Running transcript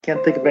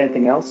Can't think of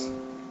anything else.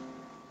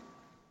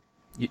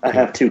 I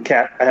have two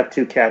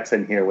cats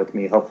in here with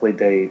me. Hopefully,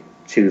 they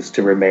choose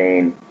to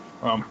remain.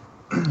 You'll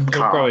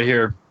probably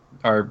hear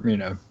our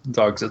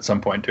dogs at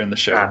some point during the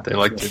show. They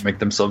like to make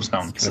themselves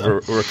known. So.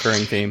 A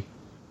recurring theme.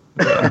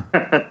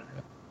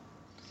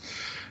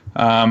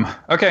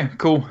 Okay,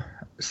 cool.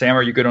 Sam,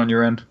 are you good on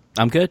your end?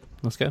 I'm good.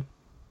 Let's go.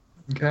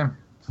 Okay.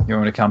 You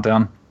want me to count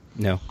down?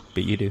 No,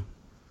 but you do.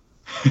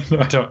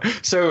 No, I don't.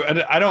 So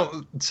I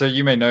don't. So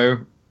you may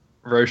know,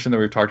 Roshan, that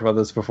we've talked about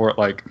this before.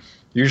 Like,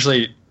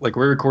 usually, like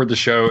we record the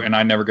show, and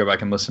I never go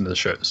back and listen to the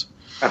shows.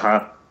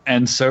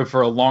 And so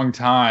for a long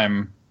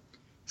time,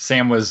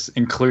 Sam was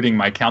including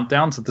my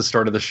countdowns at the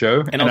start of the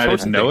show, and I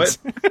didn't know it.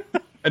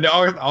 And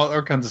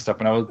all kinds of stuff.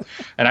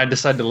 And I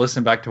decided to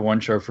listen back to one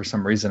show for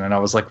some reason, and I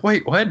was like,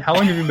 "Wait, what? How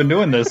long have you been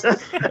doing this?"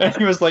 And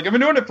he was like, "I've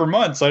been doing it for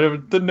months. I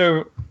didn't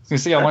know. You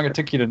see how long it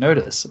took you to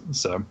notice."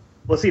 So.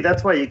 Well, see,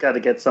 that's why you got to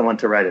get someone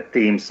to write a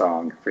theme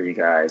song for you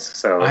guys.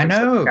 So I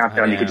know.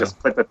 You can just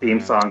put the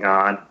theme song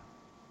on.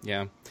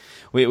 Yeah,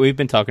 we've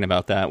been talking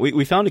about that.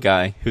 We found a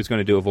guy who's going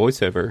to do a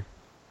voiceover.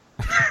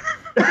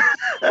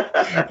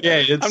 Yeah,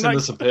 it's sent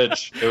us a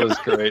pitch. It was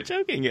great. I'm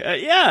joking.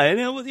 Yeah, and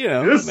it was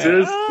This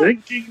is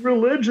Thinking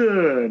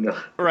Religion.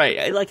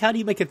 Right. Like, how do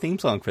you make a theme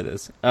song for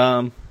this?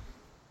 But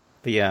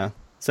yeah.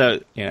 So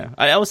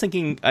I was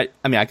thinking. I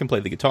mean, I can play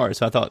the guitar,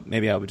 so I thought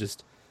maybe I would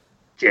just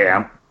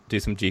jam. Do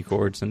some G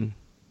chords and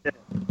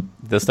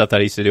the stuff that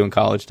I used to do in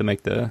college to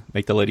make the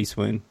lady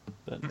swoon.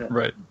 But.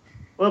 Right.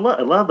 Well,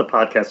 a lot of the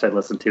podcasts I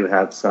listen to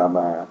have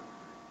some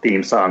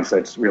theme songs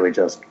that's really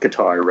just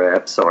guitar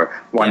riffs, or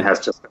one has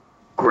just a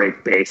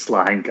great bass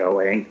line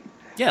going.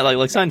 Yeah, like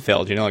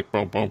Seinfeld, like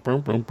boom, boom,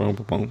 boom, boom, boom,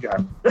 boom.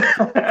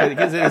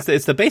 Because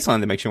it's the bass line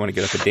that makes you want to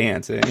get up and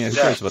dance. Who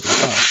cares about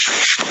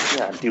the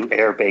guitar? Yeah, do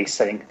air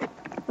bassing.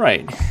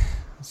 Right.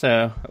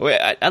 So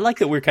I like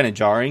that we're kind of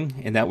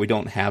jarring in that we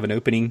don't have an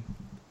opening.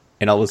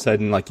 And all of a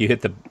sudden, like, you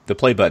hit the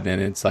play button,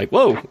 and it's like,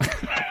 whoa.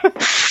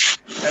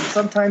 And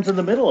sometimes in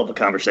the middle of a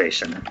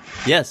conversation.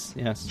 Yes.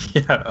 Yeah,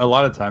 a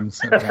lot of times.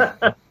 It's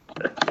kind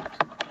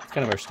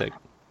of our shtick.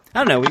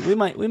 I don't know. We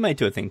might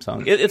do a theme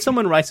song. If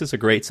someone writes us a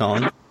great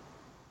song,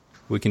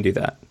 we can do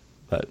that.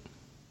 But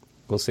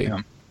we'll see. Yeah.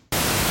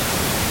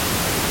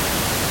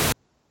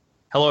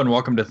 Hello and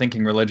welcome to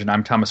Thinking Religion.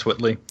 I'm Thomas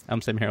Whitley.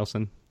 I'm Sam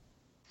Harrelson.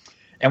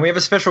 And we have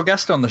a special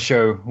guest on the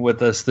show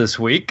with us this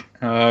week.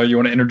 You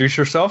want to introduce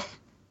yourself?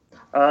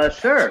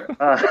 Sure.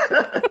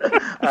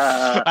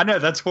 I know,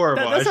 that's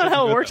horrible. That's not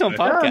how it works on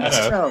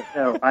podcasts.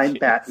 No, I'm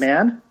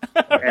Batman.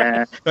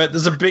 And... But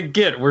there's a big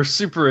get. We're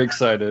super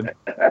excited.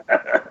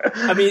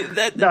 I mean,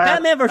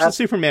 Batman versus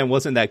Superman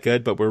wasn't that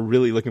good, but we're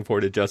really looking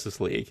forward to Justice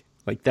League.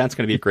 Like, that's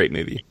going to be a great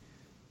movie.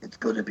 It's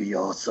going to be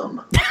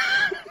awesome.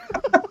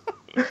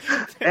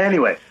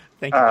 Anyway.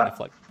 Thank you,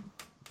 Affleck.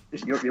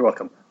 You're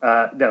welcome.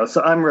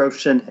 So I'm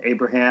Roshan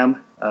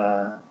Abraham.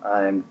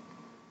 I'm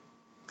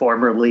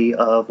formerly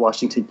of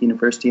Washington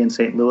University in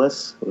St.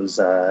 Louis. I was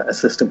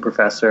assistant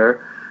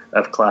professor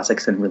of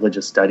classics and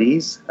religious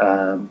studies.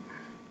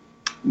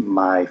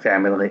 My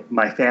family,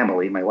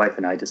 my wife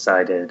and I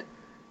decided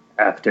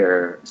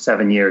after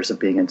 7 years of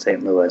being in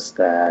St. Louis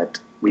that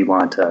we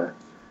want to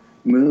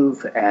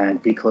move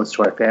and be close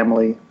to our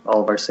family.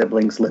 All of our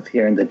siblings live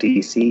here in the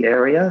D.C.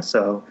 area,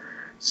 so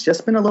it's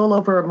just been a little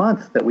over a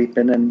month that we've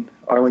been in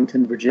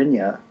Arlington,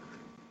 Virginia.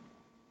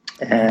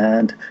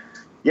 And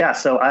yeah,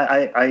 so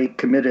I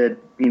committed,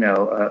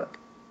 a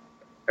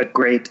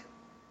great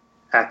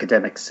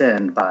academic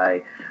sin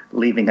by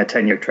leaving a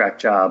tenure-track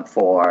job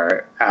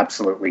for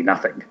absolutely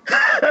nothing.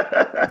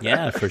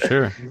 Yeah, for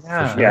sure.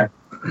 Yeah.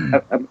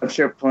 I'm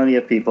sure plenty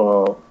of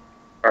people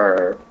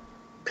are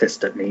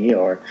pissed at me,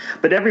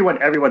 but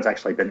everyone's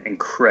actually been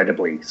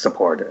incredibly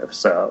supportive.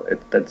 So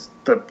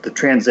the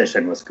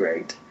transition was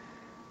great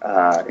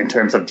in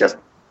terms of just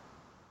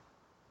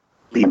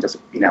being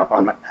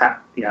on my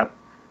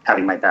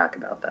having my back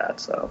about that.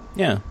 So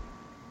yeah.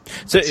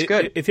 So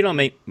if you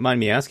don't mind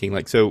me asking,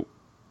 like, so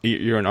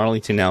you're in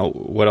Arlington now.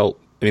 What else?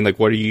 I mean, like,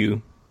 what are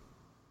you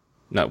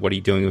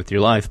doing with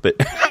your life? But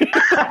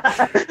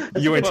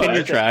you were in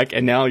tenure track,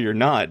 and now you're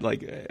not.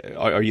 Like,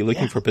 are you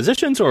looking for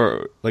positions,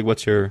 or like,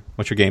 what's your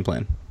game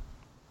plan?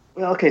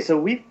 Well, okay, so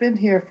we've been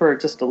here for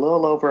just a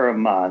little over a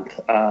month.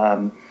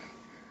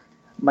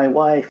 My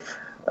wife,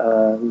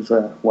 who's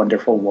a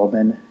wonderful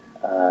woman,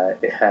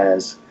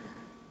 has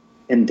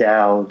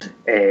endowed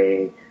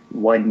a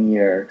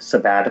 1-year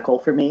sabbatical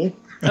for me.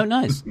 Oh,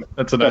 nice.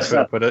 That's a nice way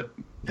to put it.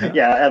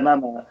 Yeah, and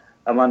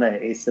I'm on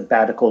a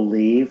sabbatical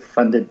leave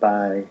funded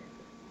by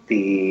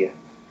the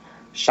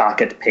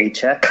Shockit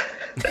paycheck.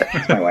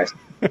 That's my wife's.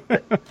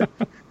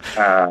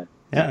 Yeah.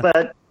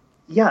 But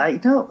yeah, I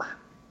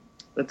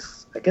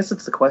guess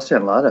it's the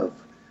question a lot of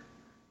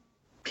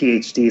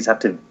PhDs have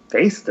to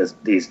face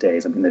these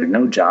days. I mean, there are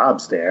no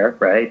jobs there,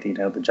 right?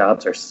 The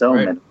jobs are so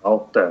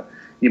minimal.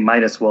 You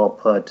might as well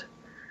put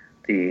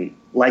the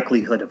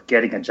likelihood of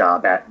getting a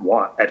job at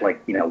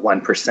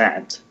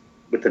 1%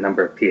 with the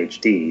number of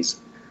PhDs.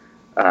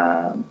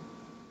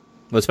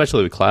 Well,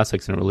 especially with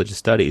classics and religious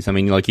studies. I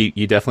mean, like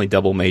you definitely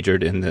double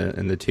majored in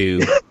the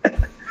two.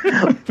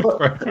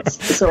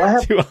 So I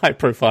have too high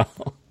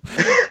profile.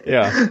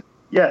 Yeah.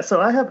 Yeah,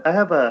 so I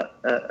have a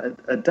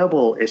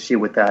double issue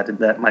with that, in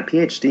that my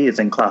PhD is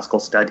in classical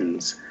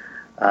studies,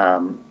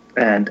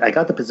 and I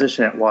got the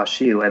position at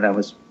WashU, and I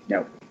was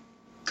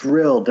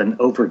thrilled and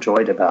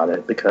overjoyed about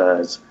it,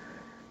 because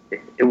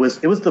it was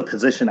the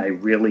position I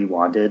really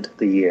wanted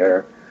the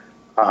year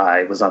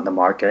I was on the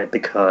market,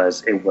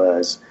 because it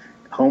was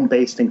home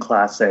based in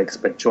classics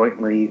but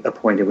jointly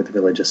appointed with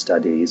religious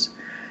studies.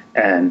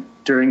 And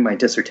during my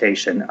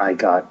dissertation, I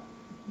got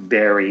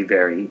very,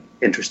 very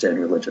interested in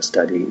religious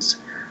studies.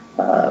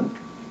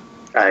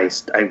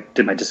 I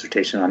did my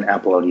dissertation on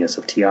Apollonius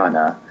of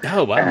Tyana.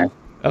 Oh wow!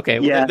 Okay,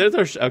 yeah.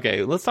 Well,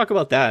 okay, let's talk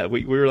about that.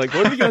 We were like,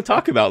 what are we going to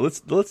talk about?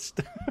 Let's.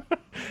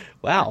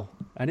 Wow,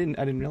 I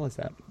didn't realize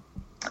that.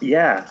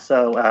 Yeah.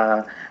 So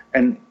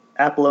and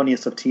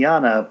Apollonius of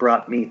Tyana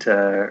brought me to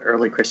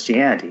early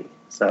Christianity.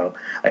 So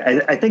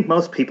I think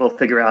most people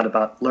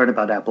learn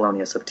about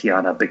Apollonius of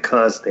Tyana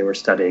because they were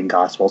studying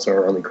Gospels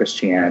or early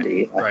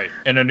Christianity. Right.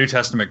 In a New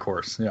Testament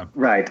course. Yeah.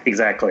 Right.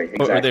 Exactly.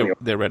 Or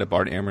they read a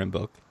Bart Ehrman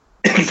book.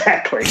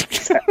 Exactly.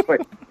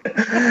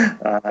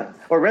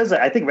 Or Reza.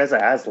 I think Reza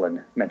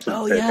Aslan mentioned.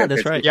 Oh yeah,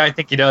 that's right. Yeah, I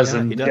think he does.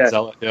 Yeah, he does.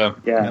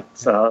 Yeah.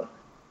 So,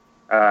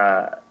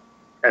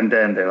 and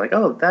then they're like,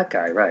 "Oh, that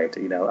guy, right?"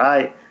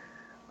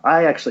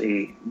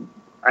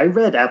 I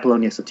read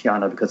Apollonius of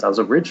Tyana because I was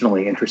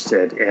originally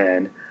interested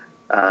in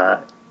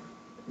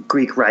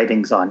Greek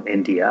writings on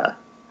India.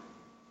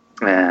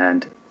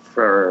 And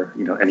for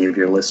any of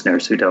your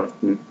listeners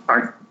who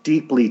aren't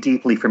deeply,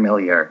 deeply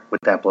familiar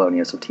with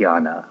Apollonius of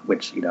Tyana,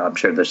 which I'm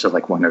sure there's just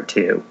like one or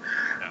two.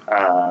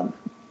 The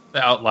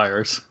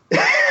outliers.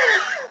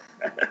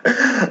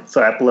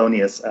 So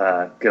Apollonius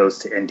goes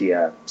to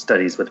India,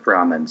 studies with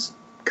Brahmins,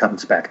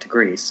 comes back to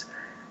Greece,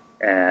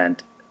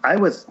 and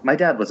my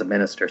dad was a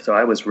minister, so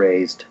I was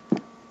raised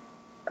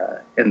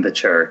in the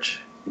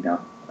church.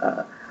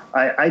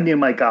 I knew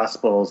my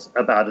Gospels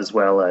about as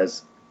well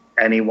as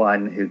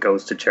anyone who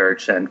goes to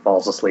church and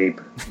falls asleep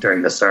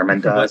during the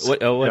sermon does. What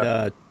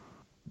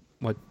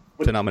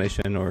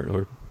denomination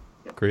or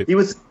group? He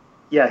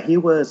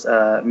was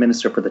a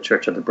minister for the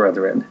Church of the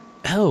Brethren.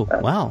 Oh,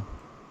 wow.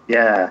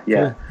 Yeah.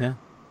 Cool. Yeah.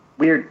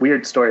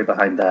 Weird story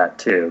behind that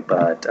too,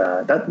 but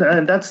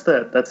that's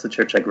the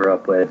church I grew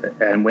up with.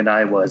 And when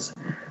I was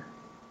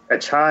a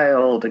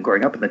child and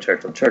growing up in the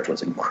church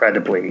was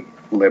incredibly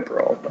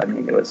liberal. I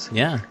mean, it was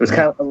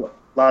kind of a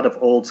lot of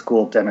old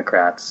school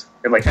Democrats,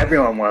 and like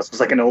everyone was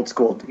like an old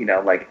school,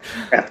 like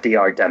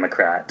FDR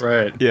Democrat.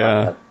 Right.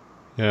 Yeah.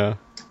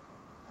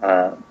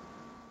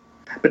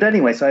 But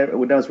anyway, so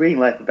when I was reading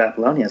Life of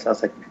Apollonius, I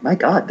was like, my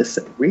God, this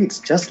reads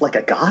just like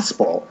a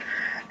gospel,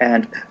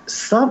 and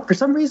for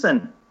some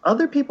reason.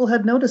 Other people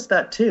had noticed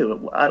that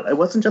too. It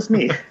wasn't just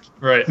me.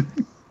 Right.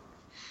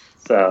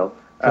 So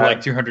for like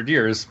 200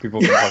 years,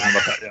 people have been talking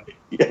about that.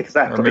 Yeah. Yeah,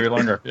 exactly. Or maybe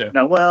longer. Yeah.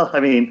 No, well, I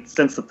mean,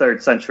 since the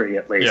 3rd century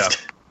at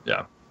least.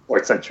 Yeah.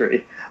 4th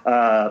century.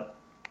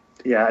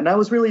 And I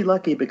was really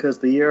lucky because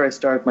the year I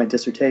started my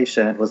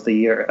dissertation was the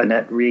year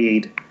Annette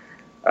Reed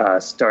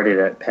started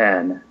at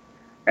Penn,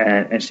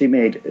 and she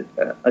made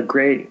a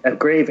grave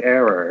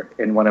error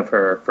in one of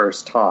her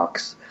first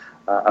talks.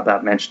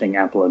 About mentioning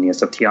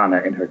Apollonius of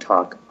Tyana in her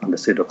talk on the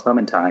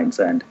Pseudo-Clementines.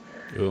 And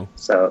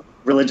so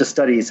religious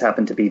studies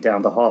happened to be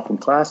down the hall from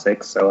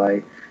classics, so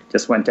I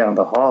just went down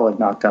the hall and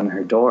knocked on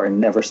her door and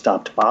never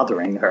stopped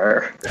bothering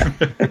her.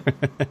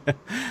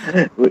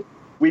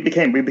 we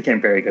became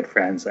very good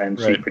friends, and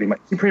she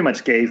pretty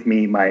much gave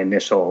me my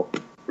initial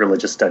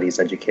religious studies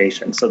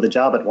education. So the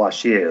job at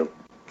WashU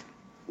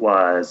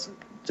was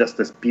just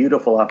this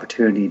beautiful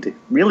opportunity to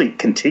really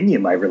continue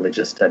my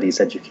religious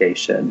studies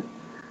education.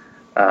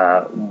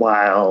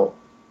 While,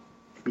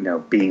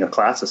 being a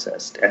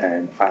classicist,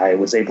 and I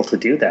was able to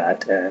do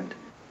that. And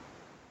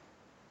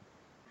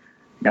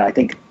I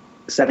think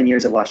 7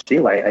 years at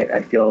WashU,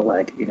 I feel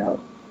like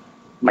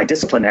my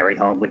disciplinary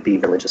home would be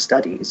religious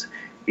studies,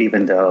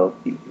 even though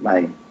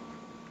my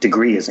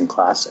degree is in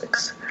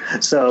classics.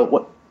 So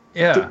what?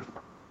 Yeah.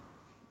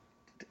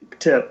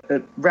 To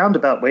a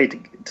roundabout way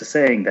to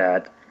saying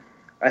that,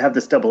 I have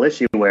this double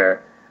issue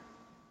where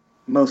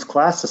most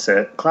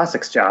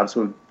classics jobs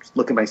would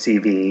look at my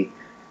CV,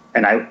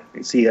 and I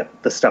see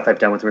the stuff I've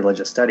done with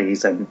religious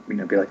studies, and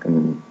be like,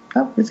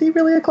 "Oh, is he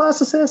really a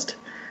classicist?"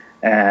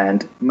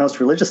 And most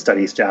religious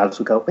studies jobs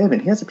would go, "Wait a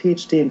minute, he has a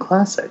PhD in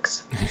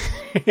classics,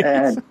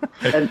 and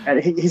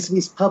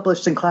he's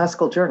published in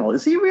classical journal.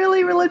 Is he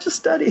really religious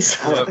studies?"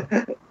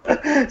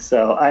 Yep.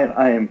 So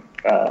I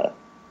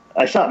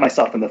shot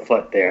myself in the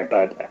foot there,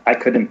 but I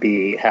couldn't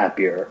be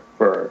happier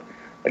for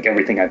like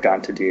everything I've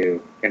gotten to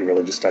do in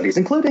religious studies,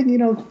 including,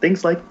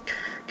 things like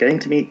getting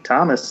to meet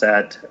Thomas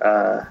at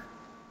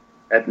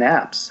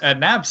NAPS. At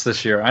NAPS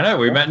this year. I know.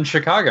 We met in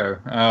Chicago,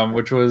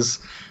 which was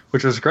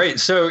great.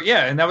 So,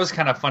 yeah, and that was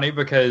kind of funny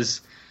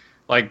because,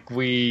 like,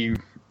 got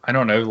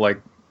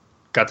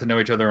to know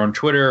each other on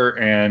Twitter,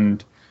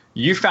 and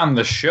you found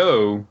the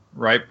show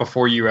right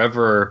before you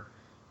ever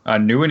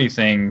knew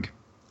anything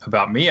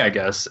about me, I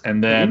guess.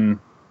 And then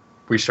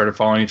we started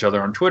following each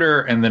other on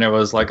Twitter, and then it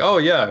was like, oh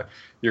yeah,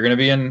 you're going to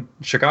be in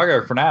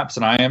Chicago for NAPS,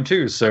 and I am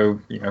too. So,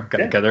 got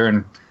together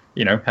and,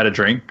 had a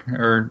drink,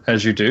 or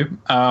as you do.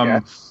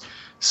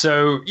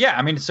 So yeah,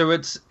 I mean, so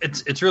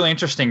it's really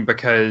interesting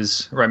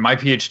because, right, my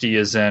PhD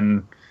is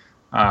in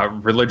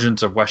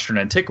religions of Western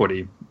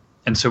antiquity.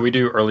 And so we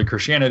do early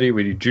Christianity,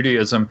 we do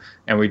Judaism,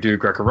 and we do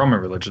Greco-Roman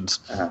religions.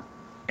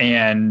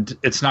 And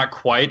it's not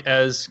quite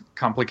as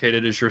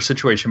complicated as your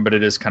situation, but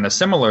it is kind of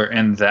similar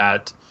in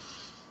that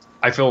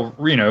I feel,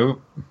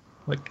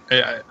 like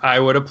I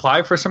would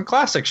apply for some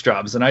classics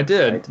jobs, and I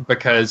did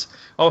because,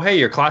 oh, hey,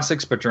 you're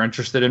classics, but you're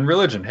interested in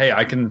religion. Hey,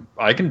 I can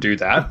do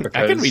that.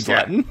 Because, I can read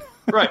Latin.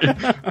 Right.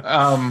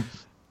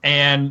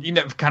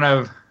 And, kind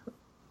of,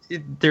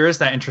 there is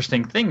that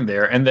interesting thing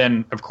there. And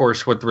then, of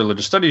course, with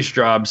religious studies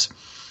jobs,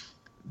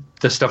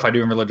 the stuff I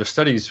do in religious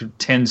studies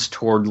tends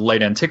toward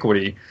late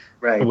antiquity,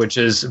 right, which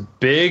is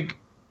big.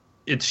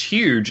 It's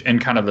huge in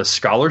kind of the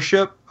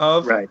scholarship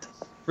of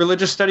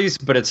religious studies,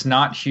 but it's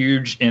not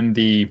huge in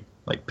the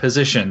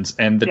positions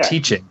and the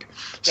teaching.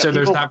 So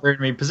there's not very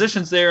many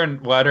positions there.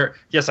 And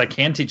yes, I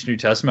can teach New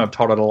Testament. I've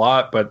taught it a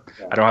lot, but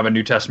I don't have a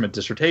New Testament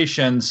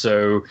dissertation.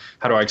 So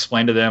how do I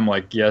explain to them?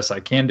 Yes, I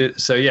can do.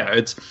 So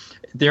yeah,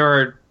 there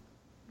are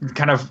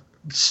kind of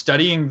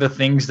studying the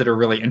things that are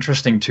really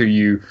interesting to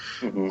you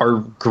are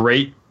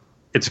great.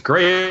 It's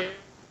great,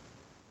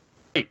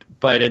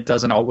 but it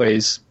doesn't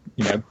always,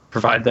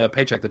 provide the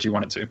paycheck that you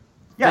want it to.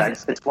 Yeah,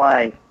 it's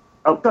why.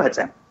 Oh, go ahead,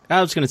 Sam. I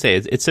was going to say,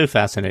 it's so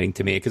fascinating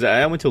to me because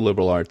I went to a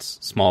liberal arts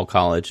small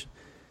college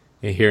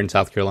here in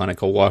South Carolina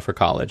called Wofford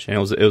College, and it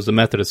was a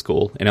Methodist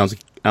school, and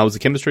I was a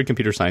chemistry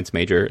computer science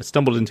major. I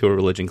stumbled into a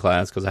religion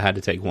class because I had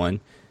to take one,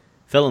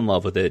 fell in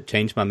love with it,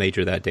 changed my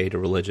major that day to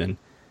religion,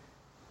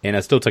 and I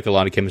still took a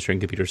lot of chemistry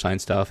and computer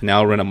science stuff.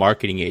 Now I run a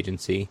marketing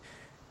agency,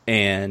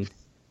 and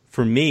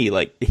for me,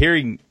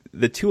 hearing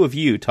the two of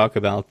you talk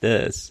about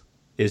this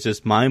is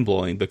just mind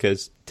blowing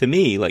because to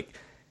me,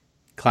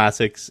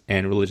 classics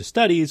and religious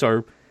studies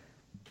are,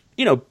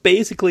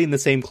 basically in the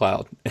same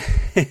cloud.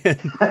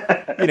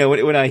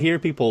 When I hear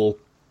people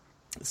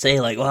say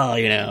well,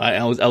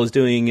 I was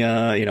doing,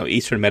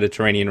 Eastern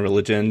Mediterranean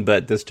religion,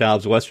 but this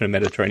job's Western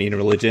Mediterranean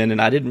religion,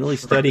 and I didn't really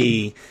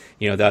study,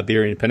 the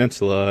Iberian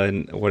Peninsula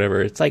and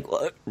whatever. It's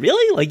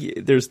really?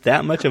 There's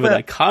that much of an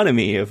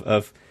economy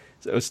of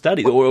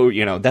study, or,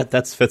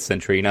 that's 5th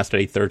century, and I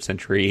studied 3rd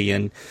century,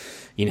 and,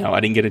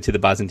 I didn't get into the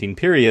Byzantine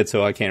period,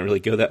 so I can't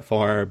really go that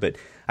far, but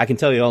I can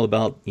tell you all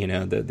about,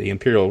 the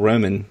Imperial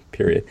Roman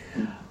period.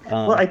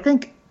 Well, I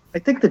think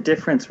the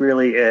difference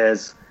really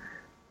is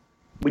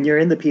when you're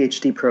in the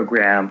PhD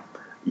program,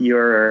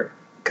 you're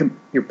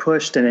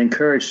pushed and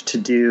encouraged to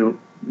do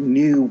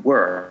new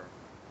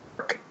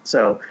work.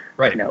 So,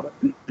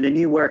 the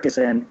new work is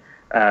in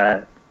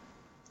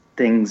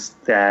things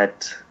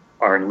that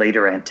are in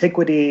later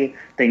antiquity,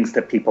 things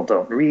that people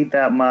don't read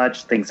that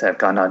much, things that have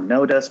gone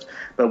unnoticed.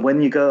 But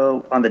when you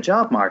go on the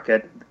job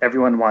market,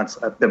 everyone wants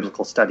a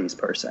biblical studies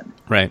person.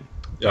 Right.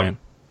 Yeah. Right.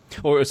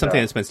 Or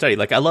something that's been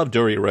studied. I love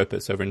Dura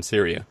Europos over in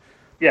Syria.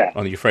 Yeah.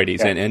 On the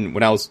Euphrates. Yeah. And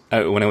when I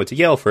went to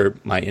Yale for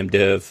my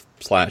MDiv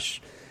 /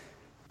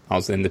 I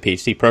was in the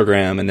PhD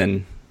program and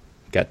then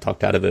got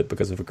talked out of it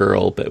because of a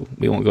girl, but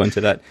we won't go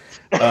into that.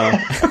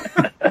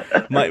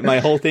 My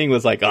whole thing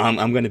was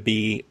I'm going to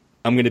be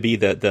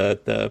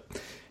the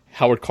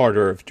Howard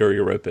Carter of Dura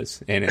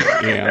Europos, and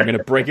I'm going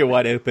to break it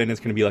wide open.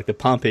 It's going to be like the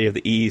Pompeii of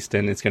the East,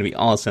 and it's going to be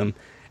awesome.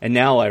 And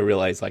now I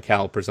realize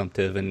how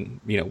presumptive and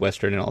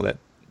Western and all that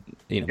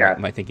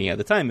my thinking at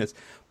the time is.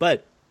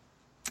 But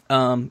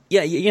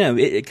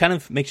it kind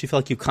of makes you feel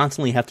like you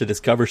constantly have to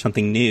discover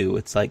something new.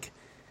 It's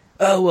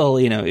oh well,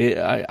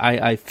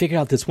 I figured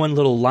out this one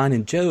little line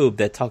in Job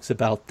that talks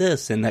about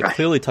this, and that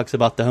clearly talks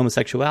about the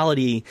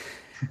homosexuality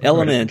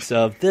elements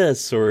of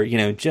this, or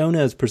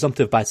Jonah is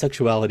presumptive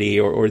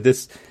bisexuality, or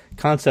this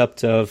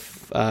concept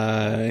of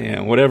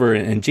whatever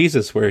in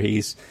Jesus where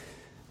he's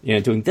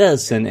doing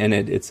this, and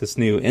it's this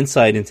new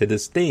insight into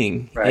this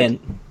thing. Right.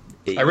 And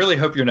I really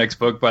hope your next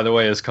book, by the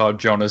way, is called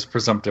Jonah's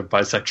Presumptive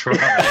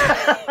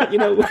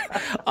Bisexuality.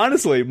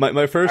 Honestly,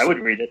 my first, I would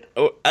read it.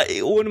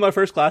 One of my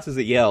first classes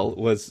at Yale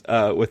was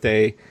with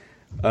a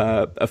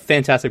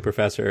fantastic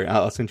professor.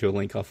 I'll send you a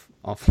link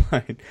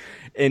offline,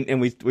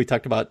 and we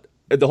talked about.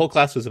 The whole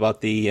class was about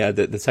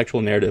the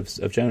sexual narratives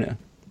of Jonah,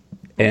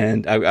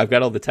 and I've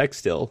got all the text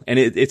still, and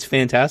it's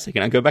fantastic.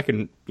 And I go back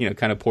and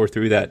kind of pour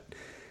through that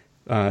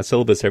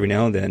syllabus every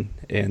now and then,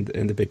 and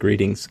the big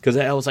readings, because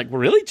I was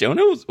really,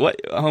 Jonah was what,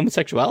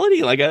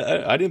 homosexuality?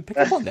 I didn't pick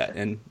up on that.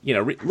 And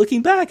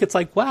looking back, it's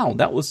wow,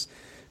 that was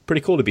pretty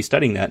cool to be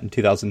studying that in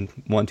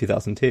 2001,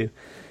 2002.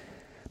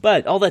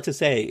 But all that to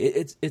say,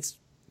 it's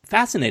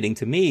fascinating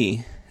to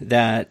me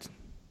that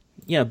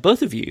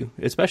both of you,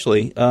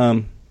 especially.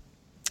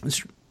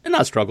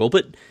 Not struggle,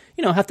 but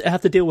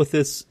have to deal with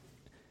this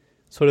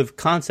sort of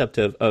concept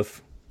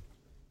of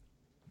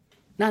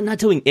not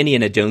doing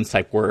Indiana Jones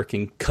type work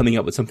and coming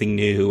up with something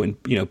new and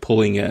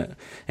pulling an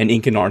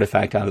Incan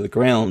artifact out of the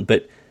ground,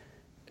 but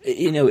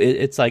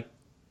it's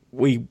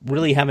we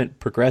really haven't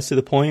progressed to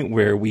the point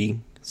where we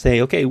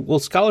say, okay, well,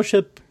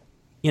 scholarship,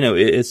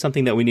 is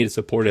something that we need to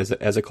support as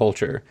a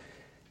culture.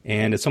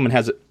 And if someone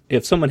has a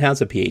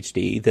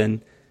PhD,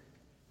 then,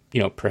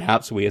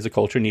 perhaps we as a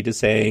culture need to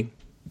say,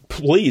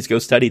 please go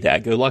study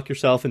that. Go lock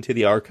yourself into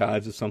the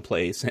archives of some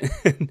place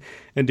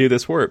and do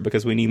this work,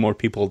 because we need more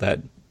people that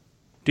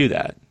do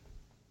that.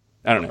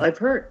 I don't know. I've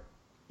heard,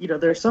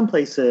 there are some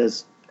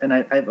places, and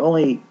I've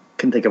only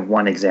can think of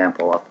one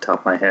example off the top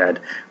of my head,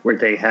 where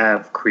they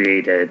have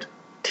created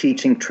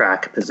teaching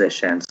track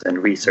positions and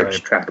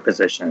research track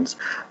positions.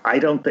 I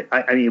don't think,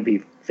 I mean, it would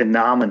be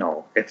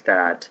phenomenal if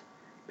that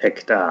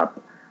picked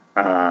up.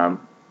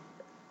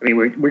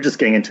 We're just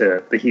getting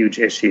into the huge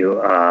issue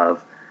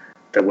of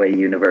the way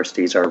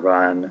universities are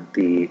run,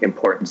 the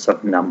importance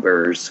of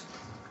numbers,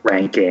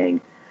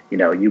 ranking.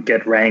 You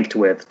get ranked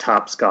with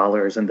top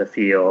scholars in the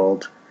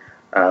field,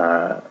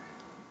 and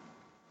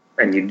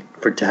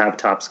to have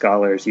top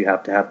scholars, you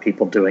have to have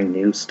people doing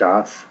new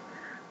stuff.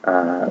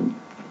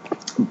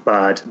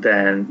 But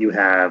then you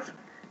have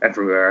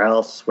everywhere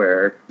else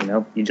where,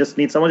 you just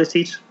need someone to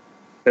teach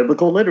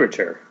biblical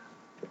literature,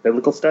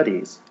 biblical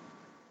studies.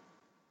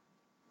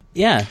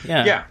 Yeah.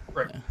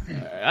 Right.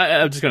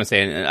 I was just going to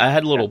say, I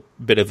had a little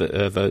bit of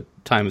a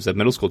time as a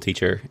middle school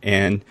teacher,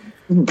 and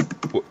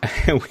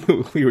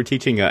we were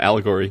teaching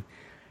allegory,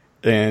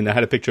 and I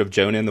had a picture of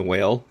Jonah and the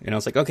whale, and I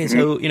was like, okay,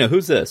 so,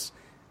 who's this?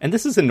 And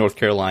this is in North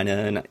Carolina,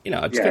 and,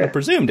 I just kind of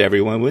presumed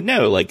everyone would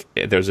know, like,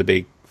 there's a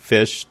big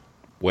fish,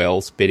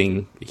 whale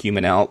spitting a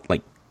human out,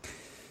 like,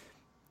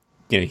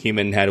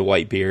 human had a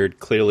white beard,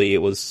 clearly it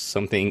was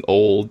something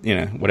old,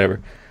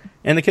 whatever.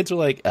 And the kids were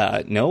like,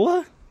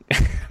 Noah?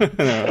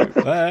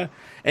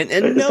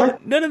 And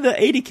none of the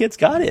 80 kids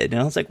got it. And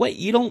I was like, wait,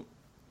 you don't,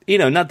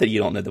 not that you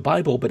don't know the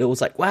Bible, but it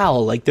was like, wow,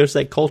 like there's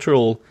that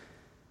cultural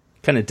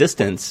kind of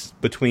distance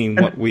between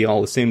what we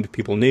all assumed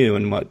people knew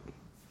and what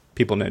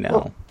people know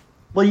now.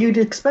 Well, you'd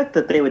expect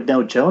that they would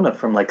know Jonah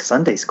from like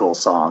Sunday school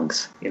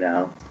songs,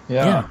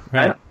 Yeah,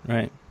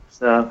 right.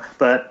 So,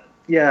 but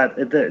yeah,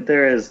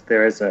 there is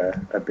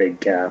a big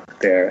gap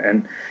there,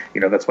 and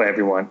that's why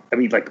everyone. I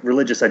mean, like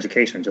religious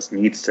education just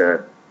needs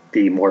to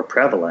be more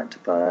prevalent,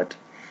 but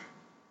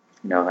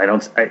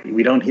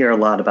we don't hear a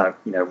lot about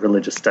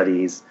religious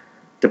studies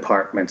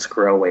departments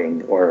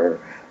growing or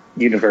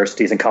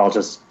universities and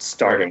colleges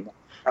starting.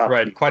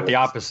 Right, quite the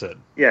opposite.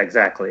 Yeah,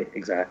 exactly.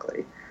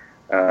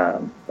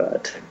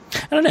 But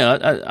I don't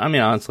know. I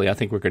mean, honestly, I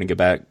think we're going to get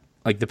back.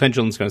 Like the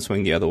pendulum's going to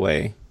swing the other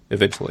way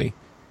eventually,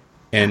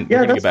 and we're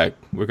going to get back.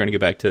 We're going to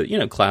get back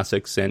to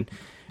classics, and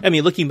I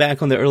mean, looking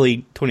back on the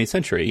early 20th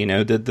century,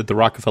 the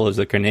Rockefellers,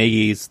 the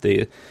Carnegies,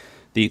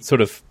 the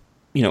sort of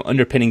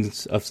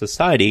underpinnings of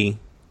society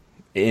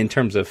in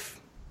terms of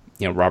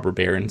robber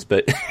barons,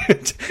 but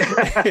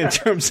in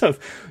terms of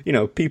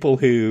people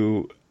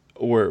who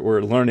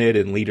were learned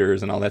and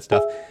leaders and all that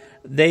stuff,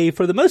 they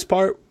for the most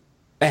part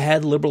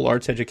had liberal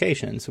arts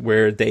educations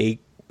where they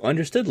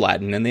understood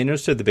Latin and they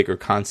understood the bigger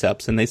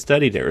concepts and they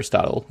studied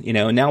Aristotle.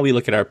 And now we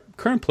look at our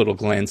current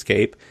political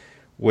landscape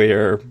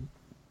where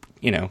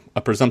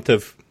a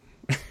presumptive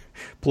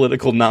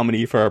political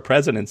nominee for our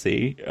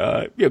presidency,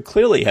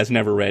 clearly has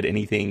never read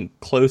anything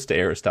close to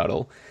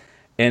Aristotle,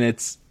 and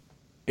it's,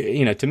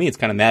 to me, it's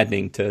kind of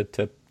maddening to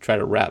try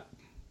to wrap,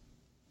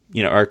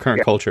 our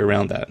current culture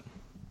around that.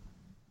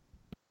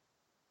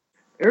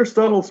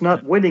 Aristotle's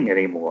not winning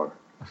anymore.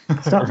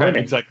 It's not right,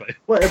 winning. Exactly.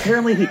 Well,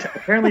 apparently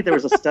there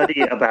was a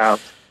study about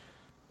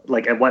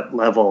like at what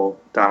level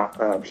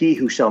he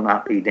who shall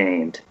not be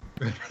named.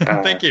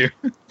 Thank you.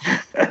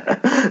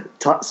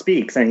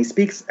 Speaks, and he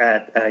speaks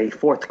at a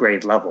 4th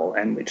grade level,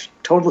 and which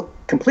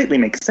completely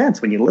makes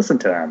sense when you listen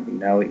to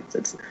him.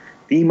 It's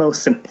the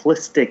most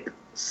simplistic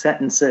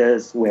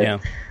sentences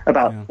with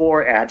about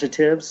 4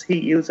 adjectives he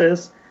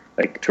uses,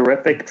 like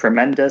terrific,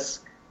 tremendous,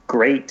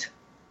 great.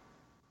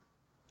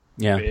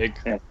 Yeah. Big.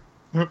 Yeah.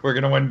 We're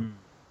gonna win.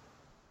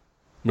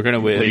 We're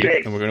gonna win,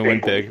 and we're gonna win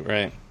big.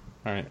 Right.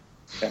 All right.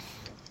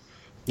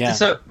 Yeah.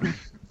 So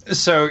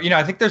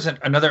I think there's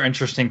another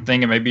interesting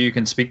thing, and maybe you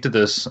can speak to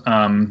this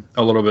a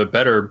little bit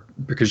better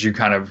because you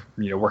kind of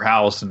were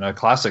housed in the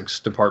classics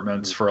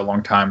departments for a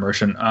long time,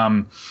 Roshan.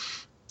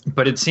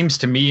 But it seems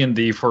to me in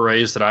the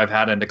forays that I've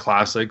had into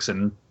classics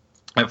and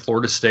at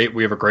Florida State,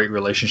 we have a great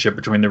relationship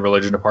between the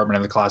religion department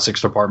and the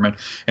classics department,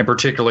 and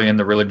particularly in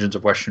the religions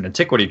of Western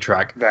antiquity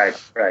track. Right.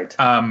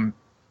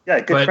 Yeah,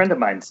 a good friend of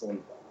mine's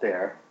in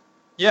there.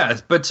 Yeah,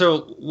 but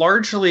so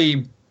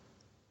largely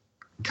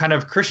kind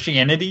of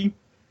Christianity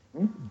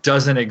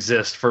doesn't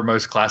exist for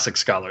most classic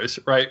scholars,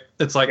 right?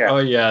 It's like, oh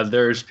yeah,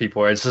 there's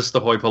people. It's just the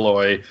hoi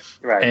polloi,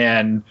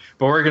 right?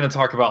 But we're going to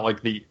talk about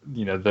like the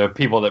the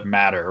people that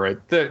matter,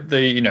 right?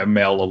 The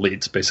male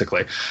elites,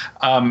 basically.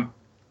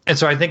 And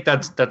so I think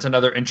that's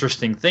another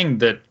interesting thing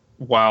that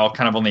while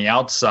kind of on the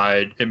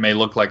outside it may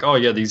look like, oh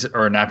yeah, these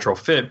are a natural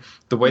fit.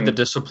 The way the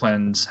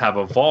disciplines have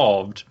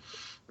evolved.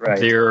 Right.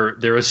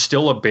 There is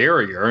still a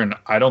barrier, and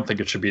I don't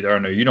think it should be there. I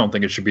know you don't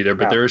think it should be there,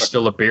 but there is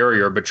still a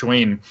barrier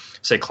between,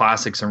 say,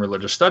 classics and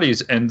religious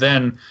studies. And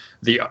then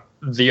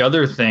the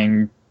other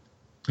thing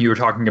you were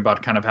talking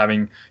about kind of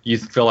having, you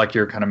feel like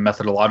your kind of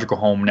methodological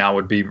home now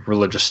would be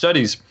religious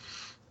studies.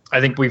 I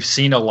think we've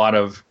seen a lot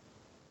of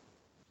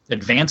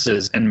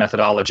advances in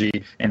methodology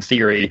and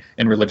theory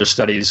in religious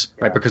studies,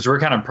 right? Because we're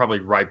kind of probably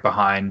right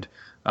behind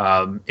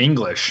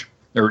English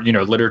or,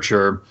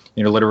 literature,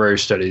 literary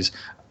studies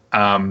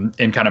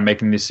in kind of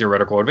making these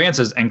theoretical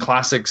advances, and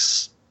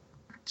classics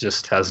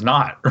just has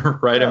not,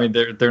 right? Yeah. I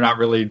mean, they're not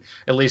really,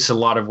 at least a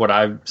lot of what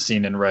I've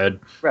seen and read,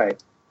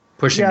 right,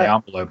 pushing the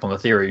envelope on the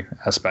theory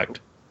aspect.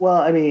 Well,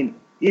 I mean,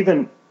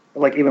 even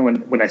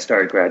when I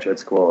started graduate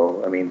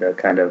school, I mean, the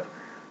kind of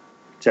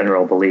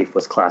general belief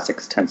was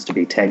classics tends to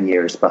be 10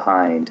 years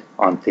behind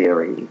on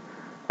theory.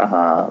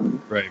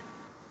 Right.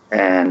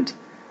 And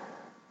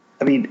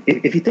I mean,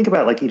 if you think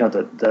about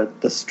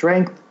the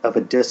strength of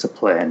a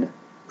discipline,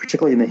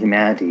 particularly in the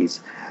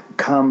humanities,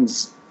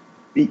 comes,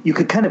 you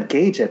could kind of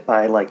gauge it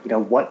by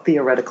what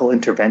theoretical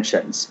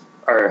interventions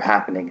are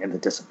happening in the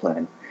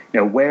discipline.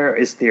 Where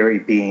is theory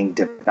being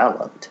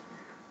developed?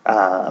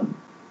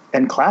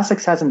 And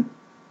classics hasn't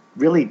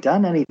really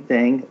done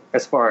anything,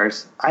 as far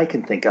as I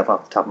can think of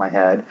off the top of my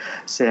head,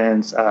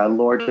 since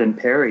Lord and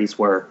Perry's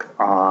work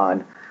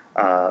on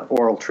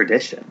oral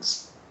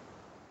traditions.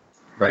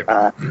 Right.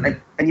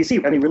 And you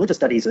see, I mean, religious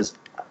studies is,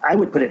 I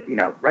would put it,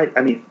 right,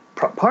 I mean,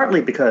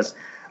 partly because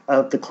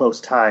of the close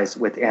ties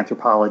with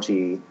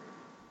anthropology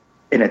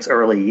in its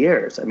early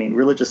years. I mean,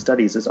 religious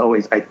studies is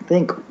always, I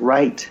think,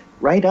 right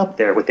up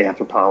there with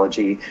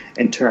anthropology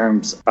in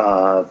terms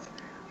of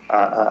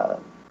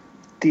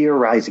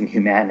theorizing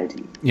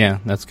humanity. Yeah,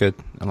 that's good.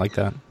 I like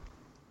that.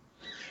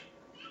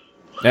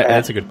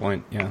 That's a good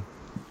point. Yeah.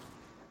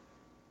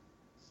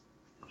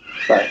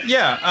 But,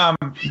 yeah.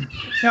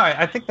 No,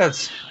 I think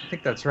that's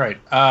right.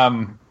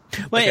 Well,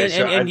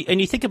 okay,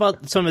 and you think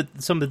about some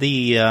of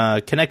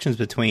the connections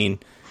between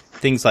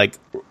things like,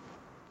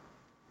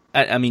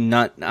 I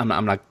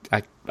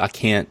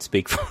can't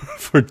speak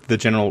for the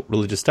general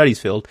religious studies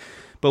field,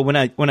 but when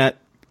I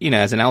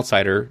as an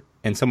outsider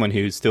and someone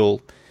who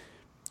still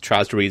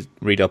tries to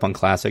read up on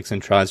classics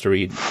and tries to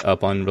read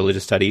up on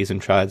religious studies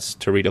and tries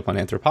to read up on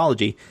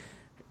anthropology,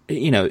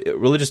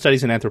 religious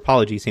studies and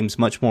anthropology seems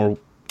much more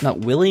not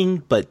willing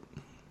but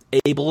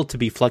able to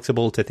be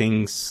flexible to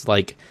things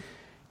like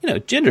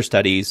gender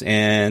studies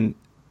and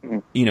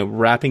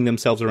wrapping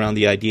themselves around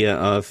the idea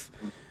of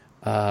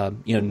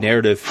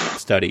narrative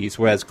studies,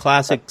 whereas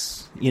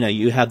classics,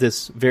 you have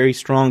this very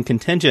strong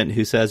contingent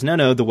who says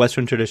no, the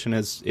Western tradition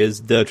is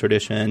the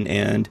tradition,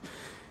 and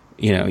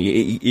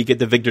you get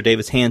the Victor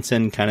Davis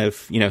Hanson kind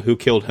of who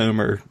killed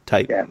Homer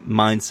type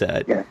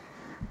mindset. Yeah.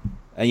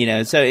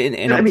 So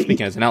and I'm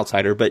speaking as an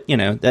outsider, but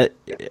that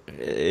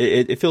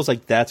it feels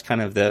like that's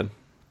kind of the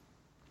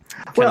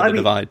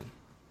divide.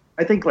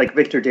 I think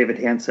Victor David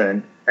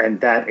Hanson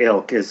and that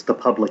ilk is the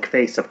public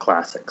face of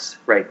classics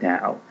right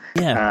now.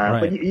 Yeah,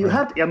 but you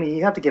have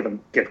to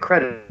give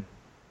credit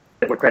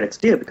where credit's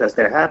due, because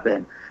there have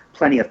been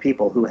plenty of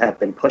people who have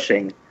been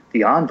pushing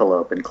the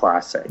envelope in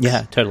classics.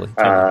 Yeah, totally.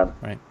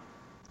 Right.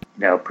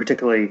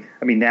 Particularly,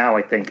 I mean, now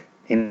I think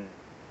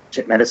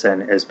ancient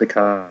medicine is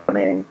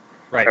becoming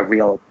a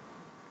real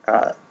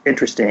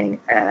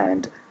interesting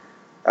and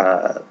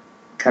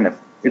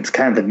it's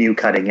kind of the new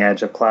cutting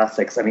edge of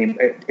classics. I mean,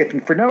 if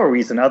for no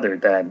reason other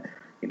than,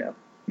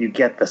 you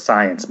get the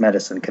science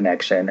medicine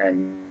connection,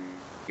 and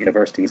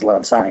universities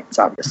love science,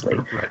 obviously.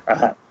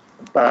 Right.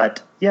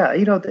 But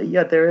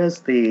there is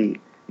the,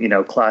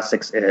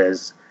 classics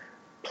is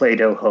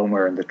Plato,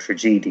 Homer, and the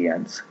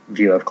tragedians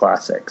view of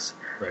classics.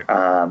 Right.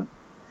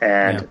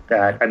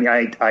 That, I mean,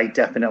 I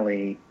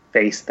definitely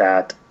face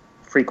that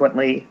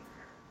frequently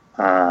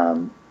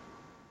in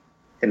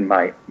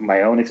my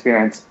own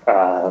experience.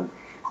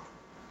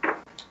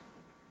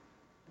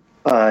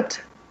 But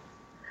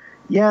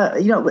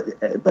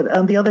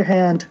on the other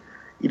hand,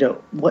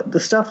 what the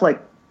stuff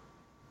like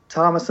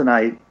Thomas and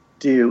I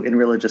do in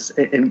religious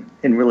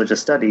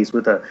studies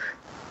with the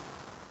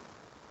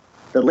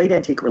late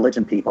antique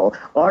religion people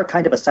are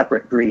kind of a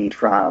separate breed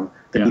from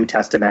the New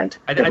Testament.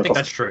 I think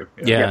that's true.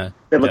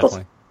 Biblical.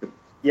 Definitely.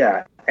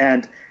 Yeah,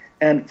 and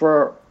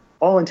for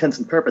all intents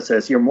and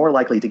purposes, you're more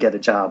likely to get a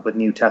job with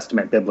New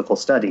Testament biblical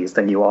studies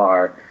than you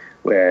are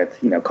with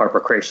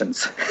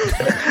corporations.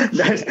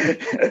 No offense,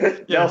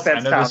 I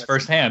know Thomas. This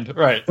firsthand,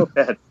 right?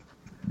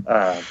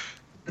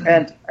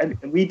 And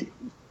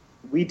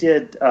we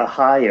did a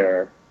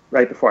hire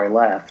right before I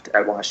left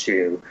at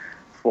WashU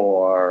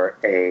for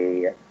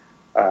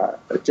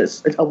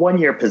just a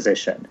 1-year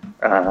position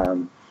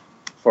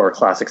for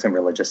classics and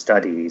religious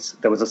studies.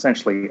 That was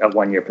essentially a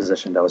 1-year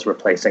position that was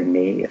replacing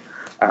me.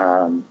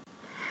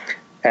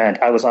 And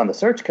I was on the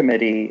search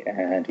committee,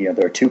 and there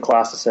were 2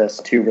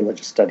 classicists, 2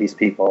 religious studies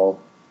people.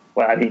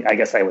 Well, I mean, I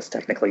guess I was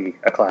technically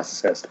a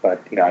classicist,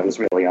 but I was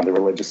really on the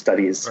religious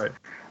studies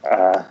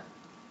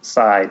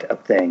side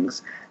of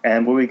things.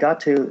 And when we got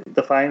to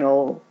the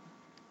final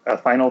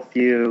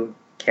few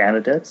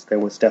candidates, there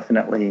was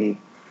definitely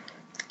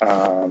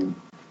a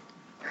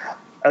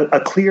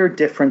clear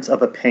difference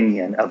of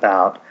opinion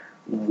about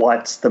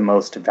what's the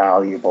most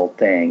valuable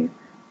thing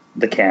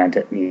the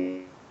candidate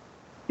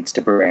needs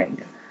to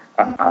bring.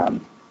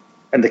 And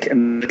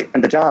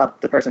the job,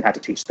 the person had to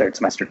teach third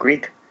semester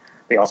Greek.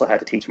 They also had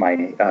to teach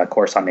my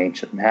course on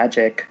ancient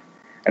magic,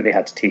 and they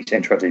had to teach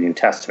Intro to the New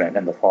Testament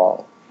in the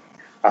fall.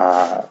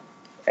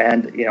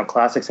 And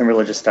classics and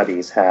religious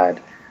studies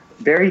had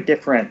very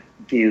different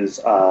views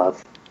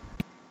of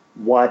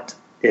what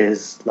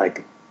is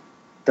like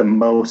the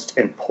most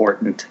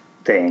important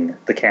thing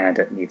the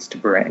candidate needs to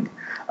bring.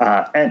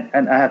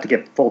 And I have to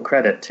give full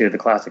credit to the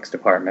classics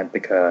department,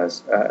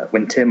 because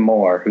when Tim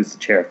Moore, who's the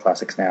chair of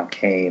classics now,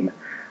 came,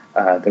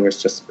 there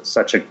was just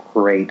such a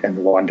great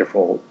and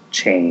wonderful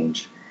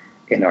change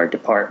in our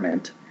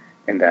department,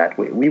 in that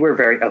we were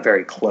a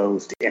very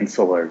closed,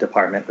 insular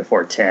department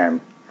before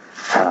Tim,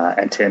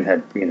 and Tim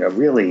had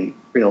really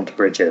built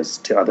bridges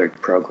to other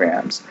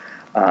programs.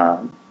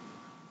 But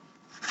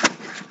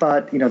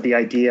the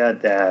idea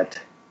that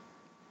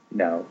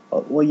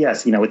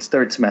yes, it's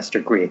third semester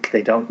Greek.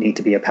 They don't need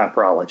to be a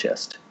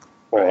papyrologist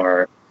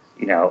or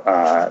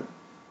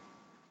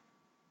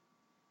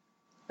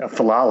a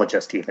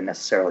philologist even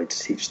necessarily to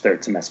teach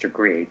third semester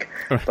Greek,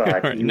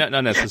 but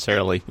not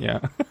necessarily. Yeah,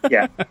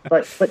 yeah,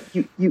 but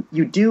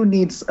you do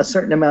need a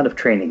certain amount of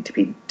training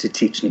to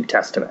teach New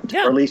Testament, or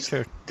at least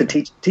to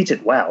teach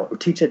it well, or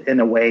teach it in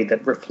a way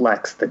that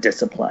reflects the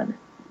discipline.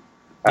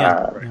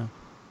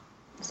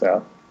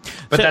 So.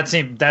 But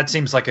that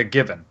seems like a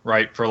given,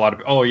 right? For a lot of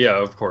people. Oh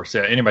yeah, of course,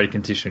 yeah. Anybody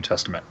can teach New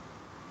Testament,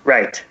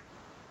 right?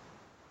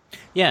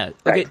 Yeah,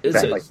 right. Okay,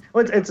 exactly.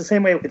 Well, it's the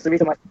same way. It's the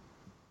reason why.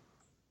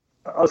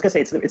 I was going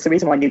to say it's the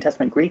reason why New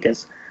Testament Greek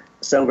is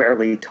so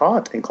rarely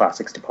taught in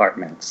classics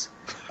departments.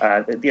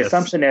 The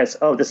assumption is,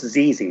 this is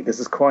easy.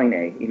 This is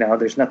Koine.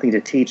 There's nothing to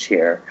teach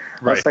here.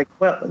 Right. It's like,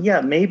 well,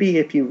 yeah, maybe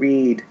if you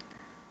read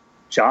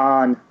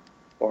John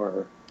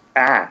or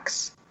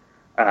Acts.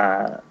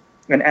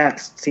 And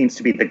Acts seems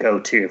to be the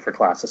go-to for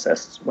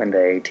classicists when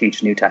they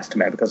teach New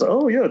Testament, because,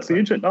 it's the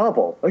ancient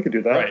novel. I could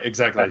do that. Right,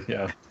 exactly,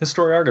 yeah.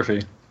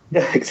 Historiography.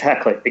 Yeah,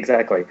 exactly.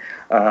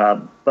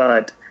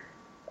 But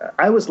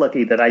I was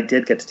lucky that I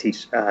did get to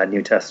teach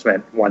New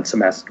Testament one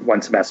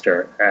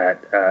semester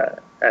at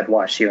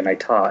WashU, and I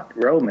taught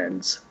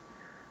Romans.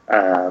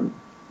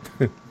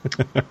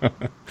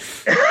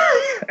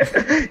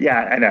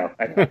 Yeah, I know.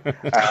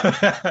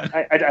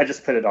 I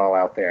just put it all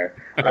out there.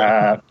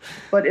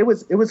 But it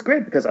was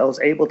great, because I was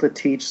able to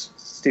teach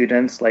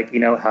students,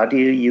 how do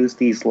you use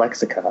these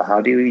lexica?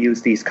 How do you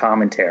use these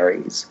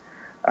commentaries?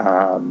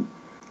 How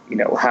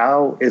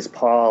is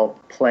Paul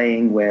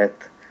playing with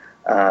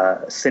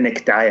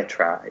cynic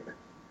diatribe?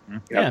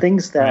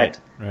 Things that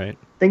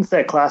things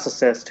that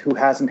classicist who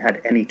hasn't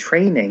had any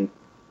training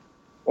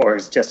or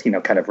has just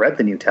kind of read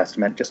the New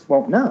Testament just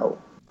won't know.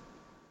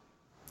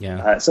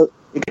 Yeah. So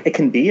it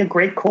can be a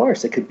great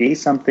course. It could be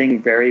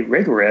something very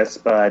rigorous,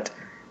 but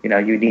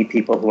you need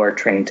people who are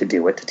trained to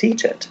do it, to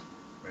teach it.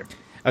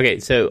 Okay,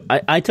 so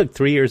I took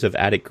 3 years of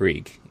Attic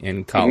Greek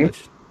in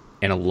college,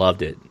 and I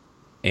loved it,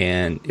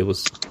 and it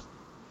was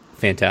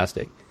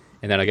fantastic.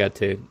 And then I got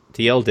to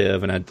Yale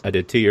Div, and I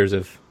did 2 years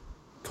of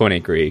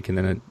Koine Greek, and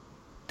then I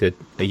did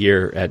a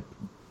year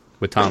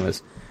with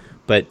Thomas.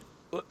 But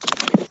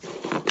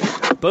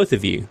both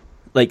of you,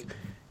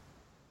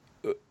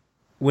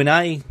 when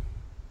I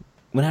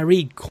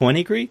read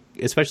Koine Greek,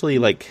 especially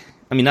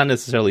not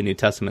necessarily New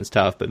Testament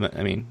stuff, but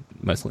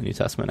mostly New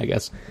Testament, I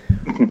guess.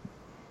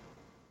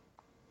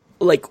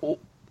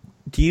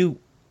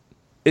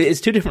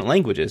 It's two different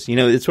languages,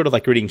 it's sort of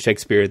like reading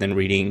Shakespeare than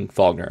reading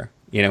Faulkner,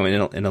 in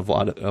a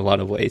lot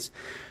of ways.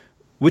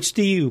 Which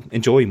do you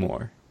enjoy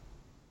more?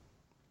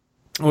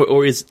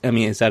 Or is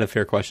that a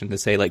fair question to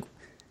say,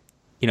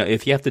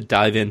 if you have to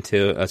dive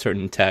into a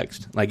certain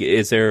text,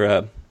 is there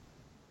a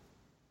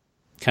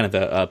kind of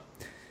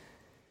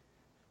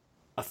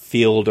a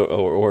field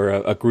or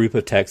a group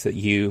of texts that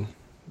you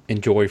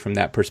enjoy from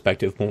that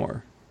perspective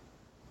more?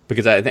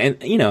 Because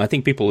I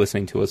think people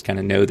listening to us kind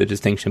of know the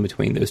distinction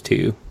between those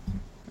two.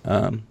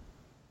 And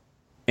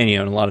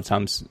a lot of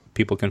times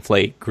people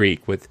conflate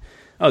Greek with,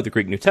 the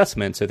Greek New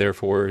Testament, so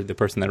therefore the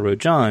person that wrote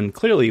John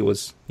clearly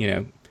was,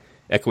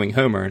 echoing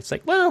Homer. It's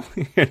like, well,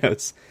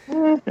 it's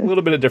a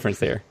little bit of difference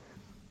there.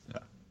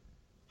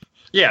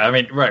 Yeah,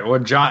 right. Well,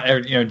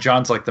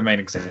 John's the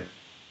main example.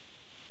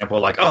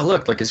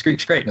 Look, his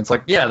Greek's great. And it's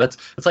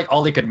it's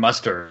all he could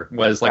muster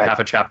was half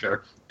a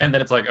chapter. And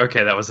then it's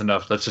okay, that was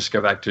enough. Let's just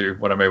go back to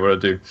what I'm able to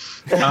do.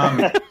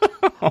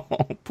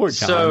 Poor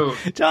John. So,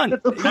 John,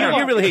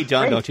 you really hate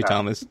John, don't you,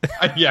 Thomas?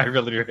 Yeah, I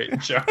really do hate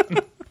John.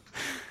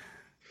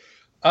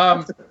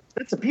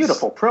 It's a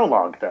beautiful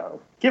prologue,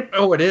 though.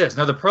 Oh, it is.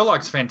 No, the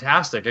prologue's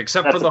fantastic,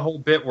 except for the whole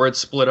bit where it's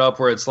split up,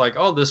 where it's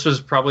this was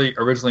probably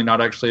originally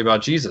not actually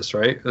about Jesus,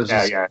 right? This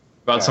is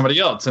about somebody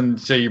else, and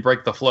so you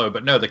break the flow.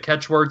 But no, the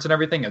catchwords and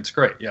everything, it's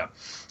great, yeah.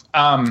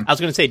 I was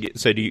going to say,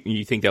 so do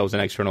you think that was an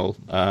external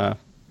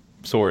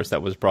source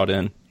that was brought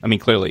in?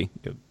 Clearly.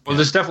 Well,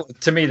 there's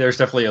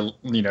definitely a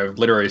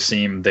literary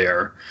seam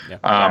there.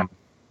 Yeah.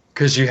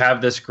 Because you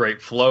have this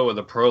great flow of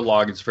the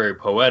prologue, it's very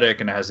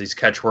poetic and it has these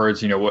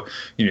catchwords.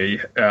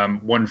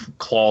 One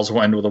clause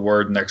will end with a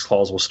word, the next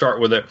clause will start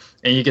with it,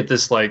 and you get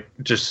this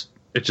just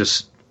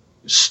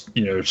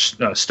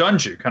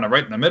stuns you kind of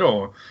right in the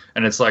middle,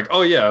 and it's like,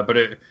 oh yeah, but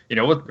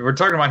we're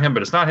talking about him,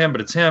 but it's not him,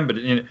 but it's him, but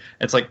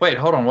it's like, wait,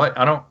 hold on, what?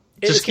 I don't.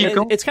 Just keep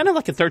going. It's kind of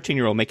like a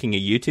 13-year-old making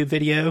a YouTube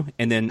video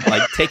and then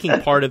like taking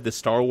part of the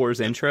Star Wars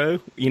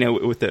intro,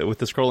 with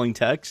the scrolling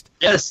text.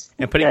 Yes,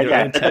 and putting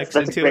their own text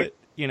into it.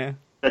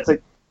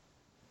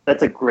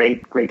 That's a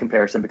great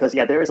comparison, because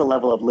there is a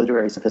level of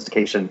literary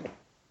sophistication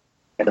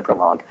in the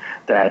prologue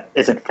that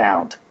isn't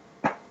found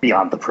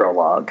beyond the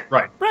prologue.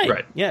 Right.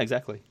 Yeah,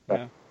 exactly.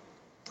 Yeah.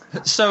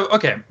 So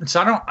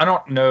I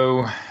don't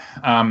know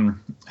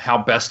how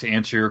best to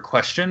answer your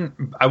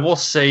question. I will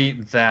say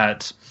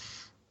that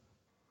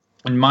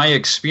in my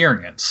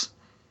experience,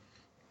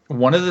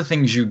 one of the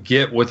things you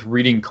get with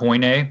reading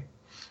Koine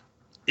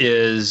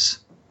is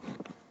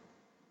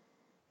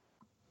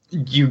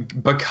here's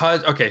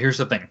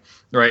the thing,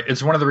 right?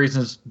 It's one of the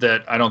reasons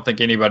that I don't think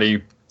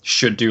anybody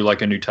should do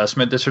like a New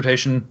Testament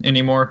dissertation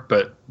anymore,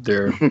 but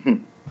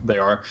they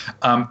are.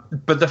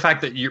 But the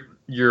fact that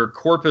your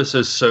corpus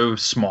is so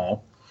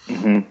small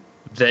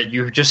that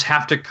you just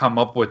have to come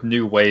up with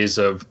new ways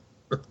of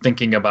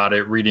thinking about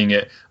it, reading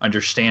it,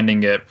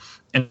 understanding it.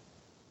 And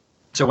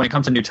so when it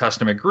comes to New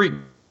Testament Greek,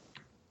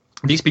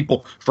 these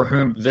people for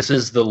whom this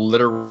is the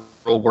literal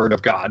word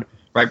of God,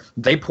 right?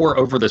 They pour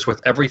over this with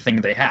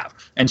everything they have.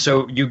 And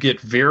so you get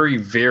very,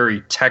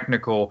 very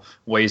technical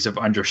ways of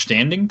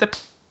understanding the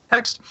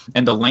text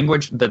and the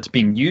language that's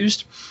being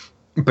used,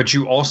 but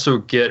you also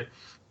get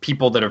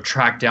people that have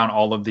tracked down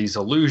all of these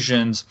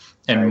allusions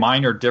and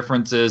minor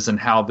differences in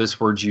how this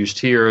word's used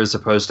here as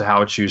opposed to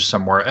how it's used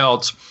somewhere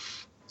else.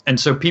 And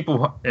so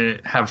people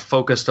have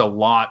focused a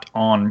lot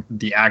on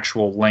the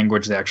actual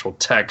language, the actual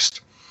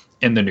text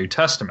in the New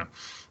Testament.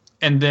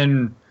 And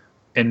then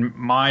in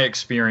my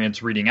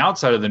experience reading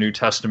outside of the New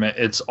Testament,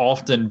 it's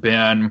often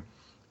been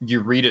you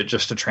read it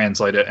just to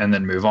translate it and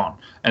then move on.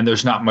 And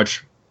there's not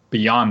much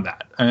beyond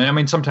that. And I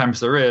mean, sometimes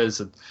there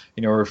is,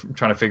 we're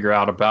trying to figure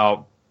out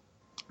about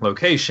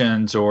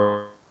locations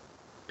or,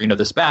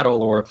 this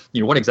battle or,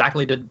 what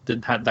exactly did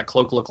that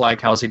cloak look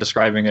like? How is he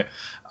describing it?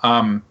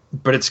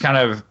 But it's kind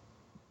of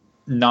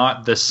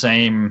not the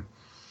same,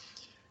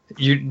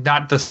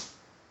 not the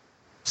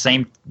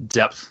same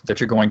depth that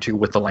you're going to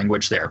with the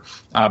language there.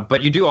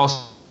 But you do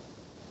also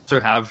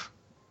have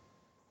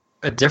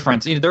a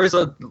difference. There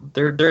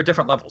are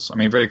different levels. I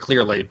mean, very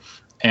clearly.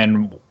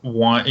 And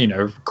one,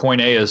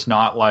 Koine is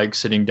not like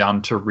sitting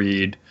down to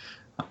read,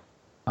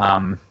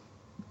 I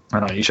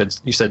don't know, you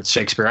said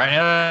Shakespeare.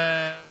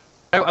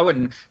 I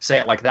wouldn't say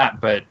it like that,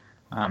 but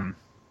I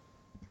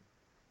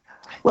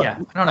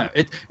don't know.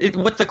 It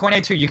with the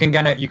Koine too, you can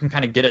kind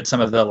of get at some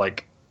of the,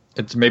 like,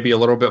 it's maybe a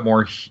little bit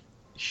more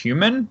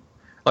human,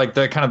 like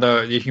the kind of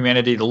the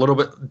humanity, a little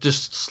bit,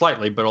 just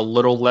slightly, but a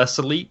little less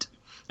elite.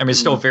 I mean, it's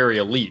still very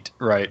elite,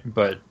 right?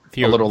 But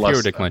a little less.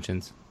 Fewer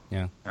declensions.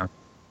 Yeah.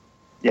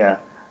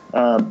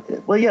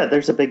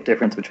 There's a big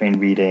difference between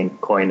reading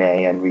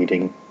Koine and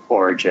reading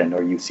Origen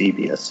or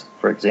Eusebius,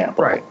 for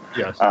example. Right.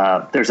 Yes.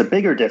 There's a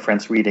bigger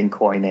difference reading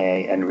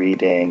Koine and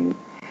reading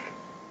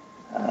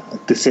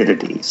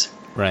Thucydides.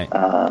 Right.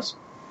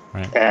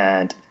 Right.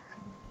 And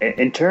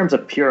in terms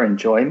of pure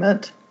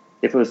enjoyment,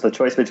 if it was the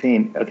choice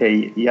between,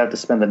 you have to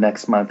spend the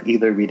next month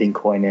either reading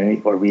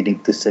Koine or reading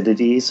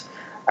Thucydides,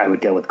 I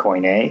would go with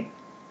Koine.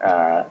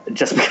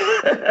 Just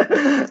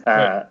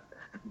right.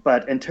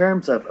 But in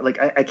terms of, like,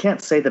 I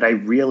can't say that I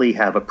really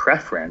have a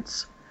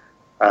preference.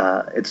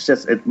 It's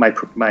just my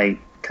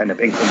kind of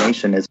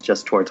inclination is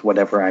just towards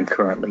whatever I'm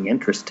currently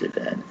interested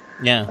in.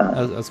 Yeah,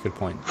 that's a good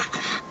point.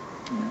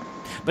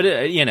 But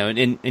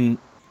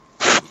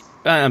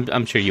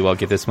I'm sure you all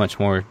get this much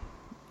more,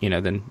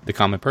 than the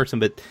common person.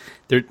 But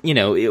there,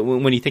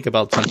 when you think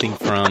about something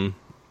from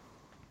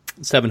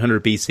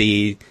 700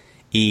 BCE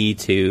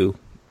to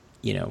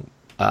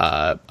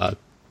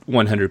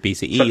 100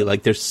 BCE,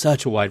 like there's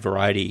such a wide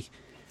variety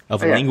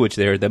of language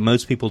there that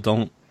most people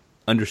don't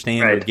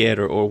understand or get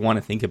or want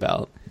to think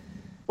about.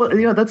 Well,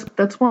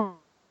 that's one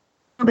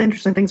of the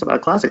interesting things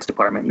about classics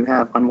department. You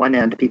have on one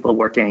end people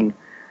working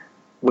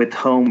with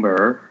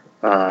Homer,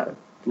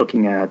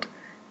 looking at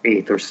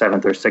 8th or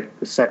 7th or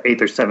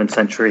 8th or 7th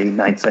century,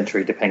 9th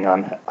century, depending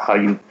on how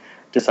you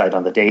decide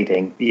on the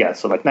dating. Yeah,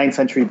 so like 9th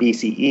century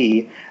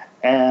BCE,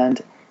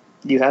 and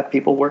you have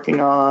people working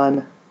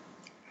on.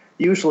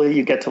 Usually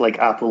you get to like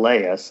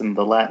Apuleius in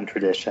the Latin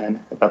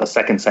tradition, about the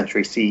 2nd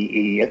century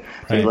CE.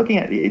 So you're looking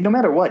at, no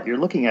matter what, you're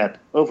looking at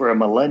over a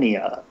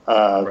millennia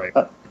of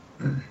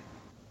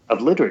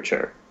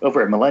literature.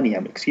 Over a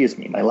millennium, excuse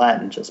me. My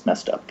Latin just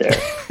messed up there.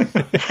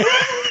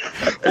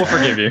 We'll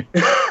forgive you.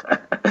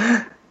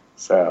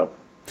 So,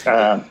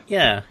 I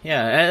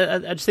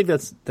just think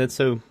that's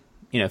so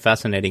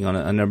fascinating on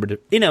a number of.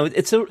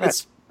 It's sort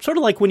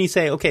of like when you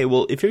say, okay,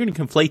 well, if you're going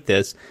to conflate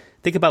this,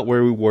 think about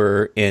where we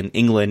were in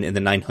England in the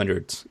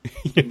 900s.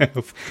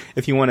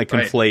 If you want to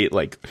conflate,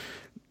 like,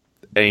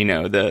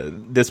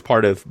 this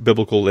part of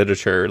biblical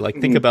literature, like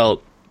think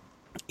about,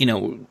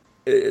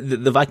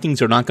 the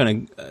Vikings are not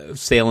going to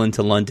sail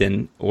into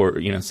London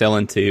or sail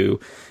into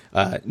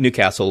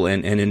Newcastle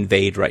and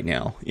invade right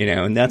now,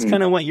 and that's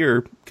kind of what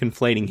you're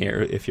conflating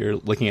here if you're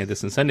looking at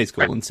this in Sunday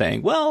school and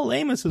saying, well,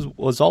 Amos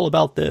was all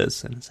about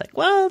this, and it's like,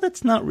 well,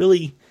 that's not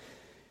really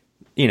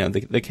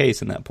the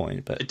case in that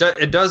point. But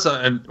it does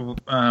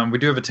we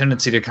do have a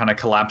tendency to kind of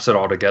collapse it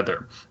all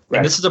together. Right.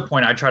 And this is a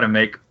point I try to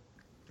make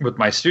with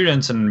my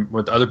students and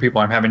with other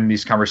people I'm having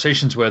these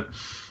conversations with,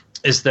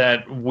 is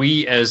that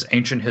we as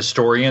ancient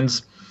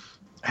historians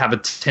have a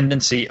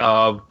tendency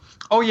of,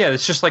 oh yeah,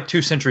 it's just like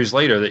 2 centuries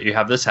later that you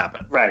have this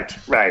happen. Right.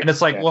 And it's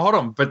like, well, hold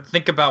on, but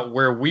think about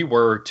where we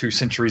were 2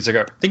 centuries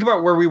ago. Think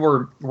about where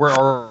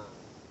our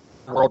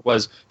world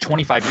was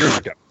 25 years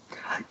ago.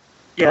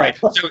 Yeah. Right.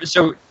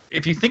 So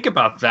if you think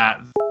about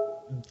that,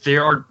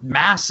 there are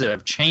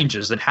massive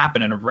changes that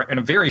happen in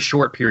a very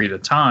short period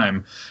of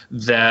time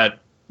that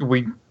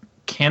we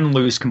can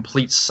lose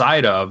complete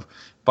sight of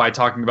by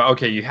talking about,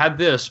 okay, you had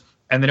this,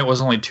 and then it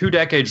was only 2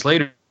 decades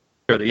later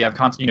that you have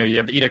you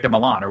have the Edict of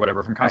Milan or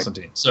whatever from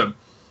Constantine. Right. So,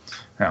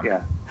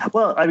 yeah.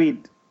 Well, I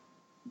mean,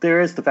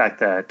 there is the fact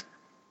that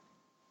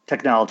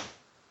technology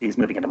is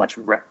moving at a much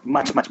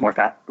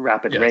more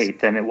rapid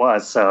rate than it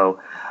was. So,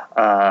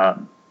 I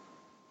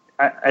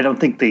don't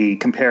think the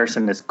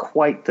comparison is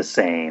quite the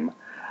same.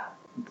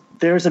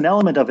 There's an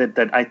element of it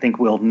that I think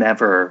we'll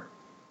never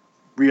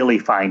really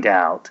find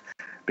out,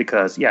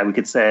 because we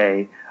could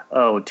say,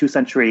 2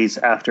 centuries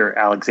after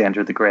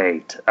Alexander the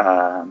Great,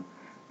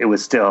 it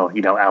was still,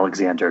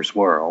 Alexander's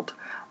world.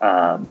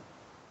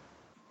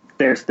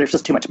 There's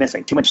just too much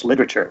missing, too much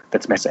literature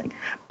that's missing.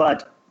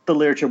 But the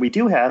literature we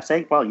do have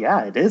say, well,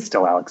 yeah, it is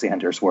still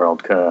Alexander's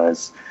world,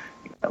 because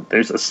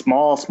there's a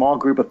small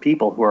group of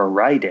people who are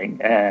writing,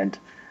 and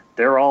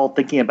they're all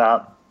thinking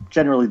about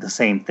generally the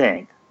same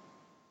thing.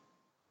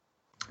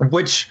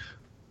 Which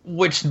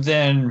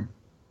then,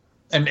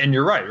 and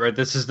you're right?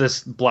 This is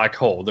this black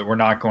hole that we're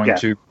not going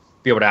to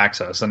be able to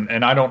access.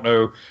 And I don't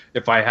know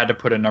if I had to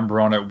put a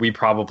number on it, we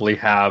probably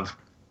have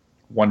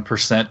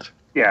 1%,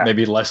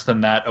 maybe less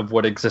than that, of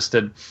what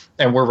existed.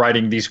 And we're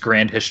writing these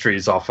grand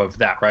histories off of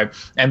that, right?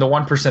 And the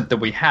 1% that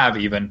we have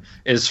even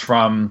is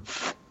from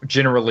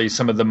generally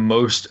some of the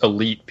most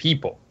elite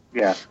people.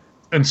 Yeah.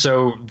 And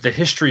so the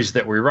histories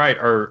that we write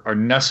are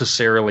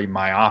necessarily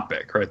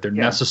myopic, right? They're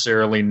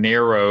necessarily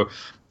narrow,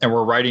 and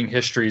we're writing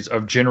histories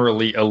of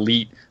generally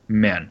elite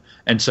men.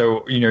 And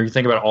so, you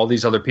think about all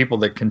these other people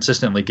that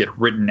consistently get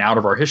written out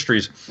of our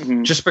histories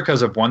just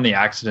because of, one, the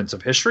accidents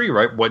of history,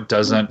 right? What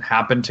doesn't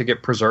happen to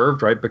get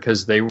preserved, right?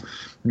 Because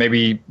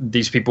maybe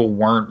these people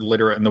weren't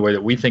literate in the way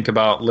that we think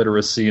about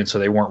literacy, and so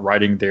they weren't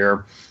writing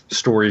their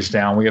stories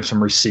down. We have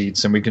some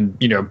receipts, and we can,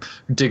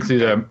 dig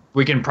through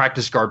we can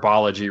practice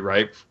garbology,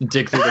 right?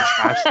 Dig through the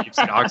trash heaps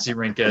at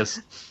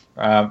Oxyrhynchus.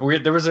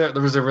 There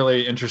was a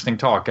really interesting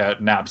talk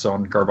at NAPS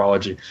on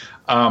garbology,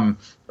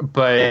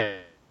 but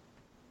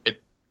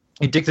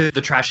you dig through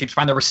the trash heaps,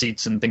 find the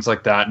receipts and things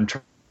like that, and try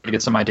to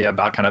get some idea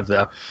about kind of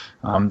the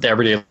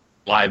everyday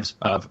lives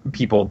of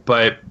people.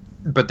 But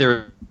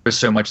there is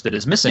so much that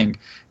is missing,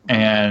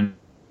 and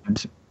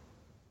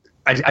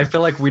I feel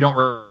like we don't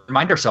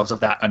remind ourselves of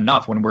that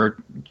enough when we're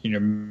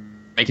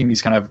making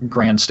these kind of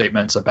grand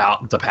statements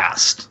about the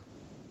past.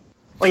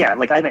 Well, yeah,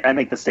 like I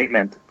make the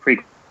statement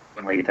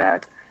frequently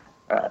that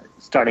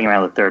starting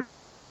around the 3rd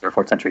or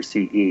 4th century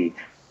CE,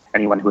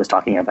 anyone who was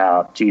talking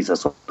about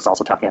Jesus was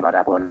also talking about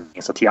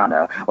Apollonius of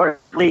Tyana, or at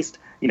least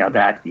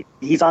that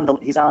he's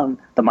on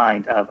the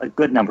mind of a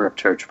good number of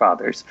church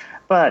fathers.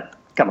 But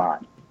come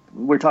on,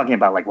 we're talking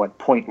about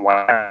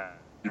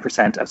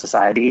 0.1% of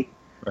society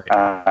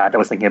that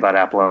was thinking about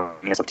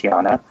Apollonius of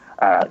Tyana.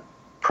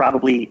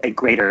 Probably a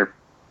greater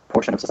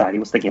portion of society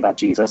was thinking about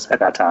Jesus at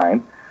that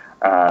time.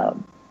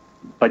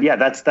 But yeah,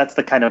 that's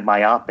the kind of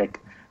myopic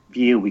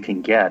view we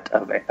can get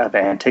of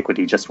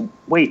antiquity just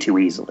way too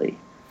easily.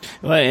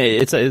 Well,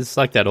 it's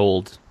like that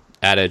old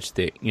adage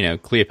that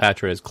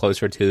Cleopatra is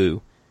closer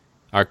to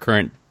our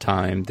current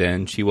time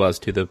than she was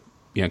to the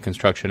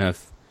construction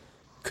of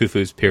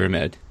Khufu's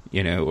pyramid,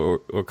 or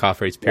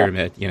Khafre's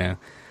pyramid,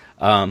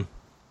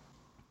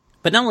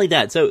 But not only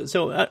that,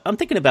 so I'm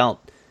thinking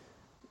about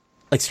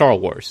like Star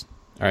Wars.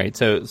 All right,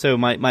 so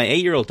my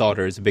 8-year-old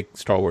daughter is a big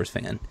Star Wars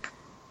fan,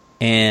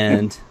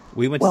 and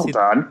we went to see.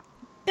 Well done.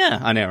 Yeah,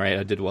 I know, right?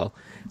 I did well.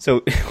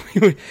 So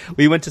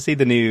we went to see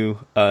the new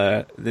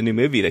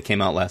movie that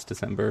came out last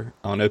December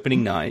on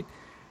opening night,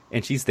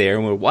 and she's there,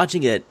 and we're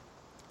watching it.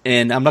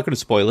 And I'm not going to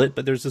spoil it,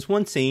 but there's this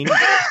one scene.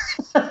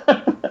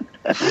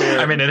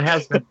 I mean, it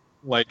has been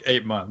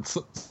 8 months.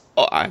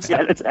 Oh, I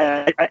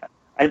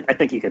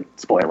think you can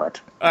spoil it.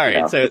 All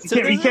right, so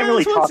you can't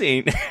really talk. One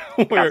scene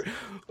where.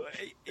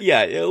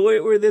 Yeah,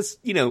 we're this,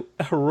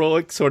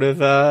 heroic sort of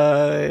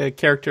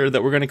character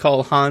that we're going to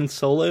call Han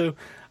Solo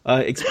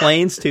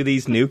explains to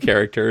these new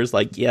characters,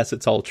 yes,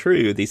 it's all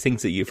true, these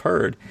things that you've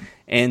heard.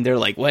 And they're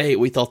like, wait,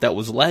 we thought that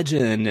was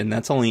legend, and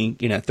that's only,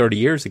 30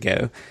 years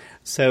ago.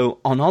 So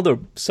on all the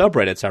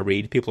subreddits I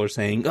read, people are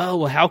saying, oh,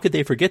 well, how could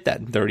they forget that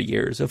in 30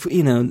 years? If,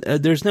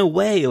 there's no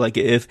way,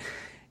 if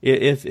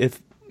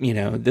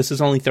this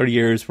is only 30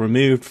 years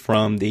removed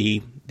from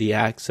the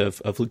acts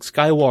of Luke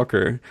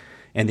Skywalker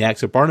and the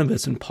acts of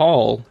Barnabas and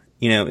Paul,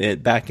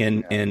 back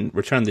in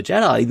Return of the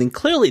Jedi, then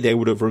clearly they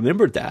would have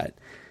remembered that.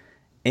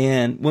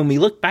 And when we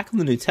look back on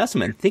the New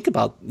Testament, think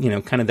about,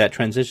 kind of that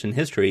transition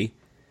history,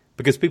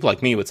 because people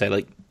like me would say,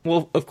 like,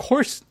 well, of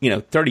course,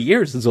 30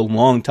 years is a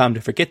long time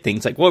to forget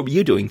things. Like, what were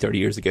you doing 30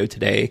 years ago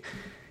today,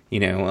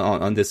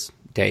 on this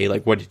day?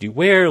 Like, what did you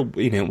wear?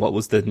 What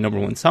was the number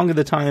one song of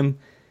the time?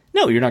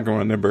 No, you're not going to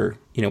remember,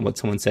 what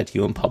someone said to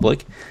you in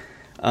public.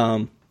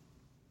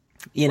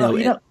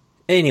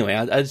 Anyway,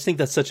 I just think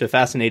that's such a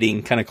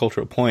fascinating kind of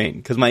cultural point,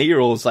 because my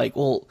 8-year-old was like,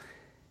 well,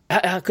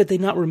 how could they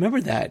not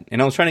remember that?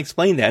 And I was trying to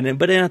explain that,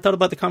 but then I thought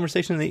about the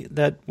conversation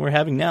that we're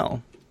having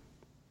now.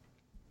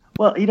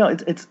 Well,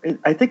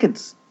 I think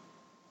it's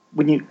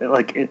when you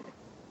like in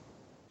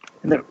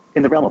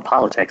the realm of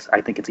politics,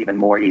 I think it's even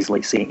more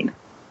easily seen.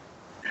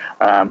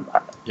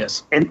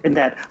 Yes. In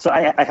that, so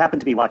I happened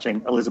to be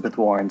watching Elizabeth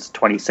Warren's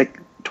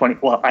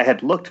I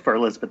had looked for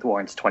Elizabeth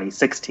Warren's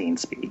 2016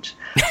 speech.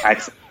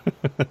 I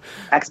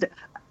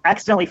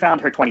accidentally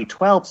found her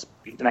 2012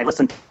 speech, and I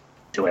listened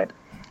to it,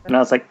 and I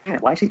was like,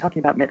 why is she talking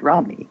about Mitt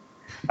Romney?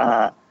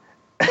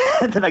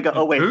 And then I go,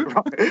 oh, wait.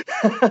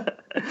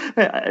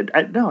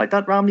 No, I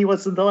thought Romney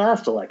was in the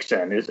last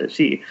election. Is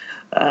she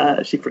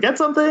forget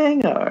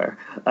something?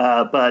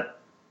 But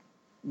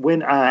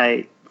when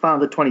I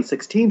found the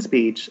 2016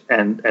 speech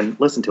and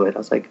listened to it, I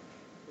was like,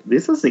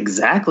 this is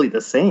exactly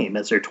the same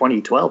as her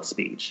 2012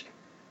 speech.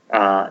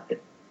 And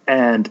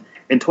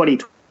in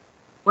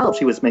 2012,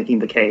 she was making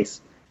the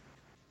case,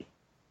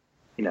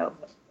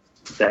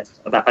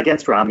 that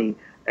against Romney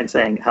and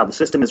saying how the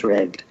system is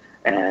rigged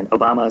and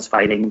Obama is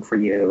fighting for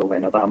you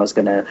and Obama's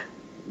going to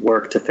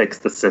work to fix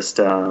the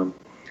system.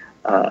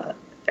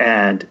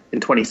 And in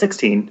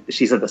 2016,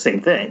 she said the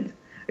same thing,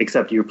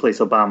 except you replace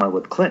Obama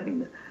with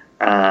Clinton.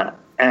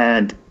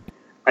 And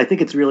I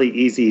think it's really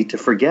easy to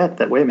forget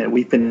that, wait a minute,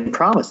 we've been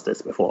promised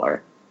this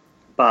before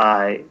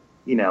by,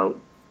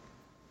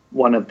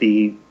 one of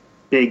the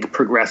big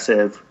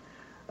progressive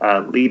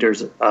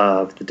leaders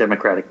of the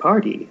Democratic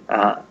Party.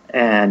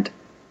 And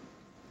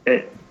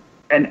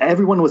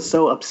everyone was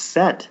so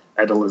upset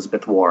at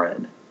Elizabeth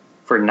Warren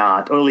for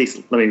not, or at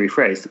least let me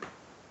rephrase, the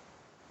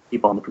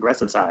people on the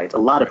progressive side, a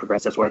lot of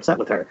progressives were upset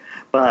with her.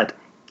 But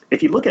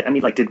if you look at,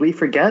 did we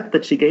forget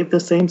that she gave the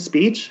same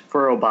speech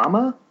for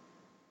Obama?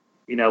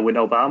 When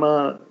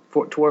Obama,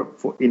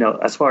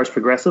 as far as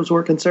progressives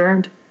were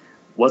concerned,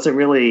 wasn't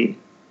really,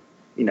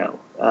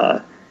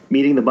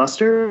 meeting the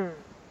muster.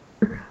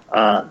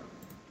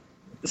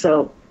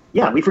 So,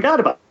 yeah, we forgot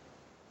about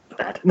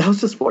that. And that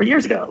was just 4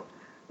 years ago.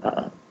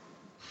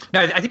 No,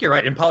 I think you're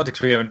right. In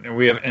politics, we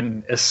have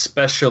an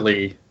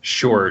especially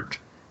short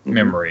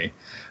memory.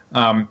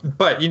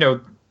 But,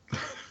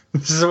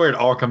 this is where it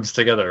all comes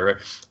together,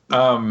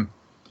 right?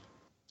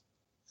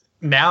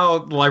 Now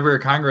the Library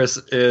of Congress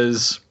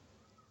is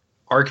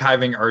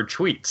archiving our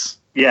tweets.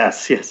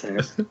 Yes.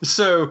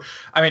 So,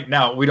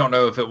 now we don't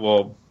know if it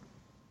will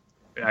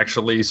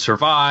actually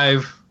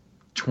survive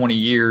 20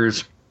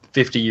 years,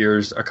 50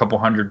 years, a couple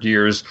hundred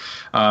years.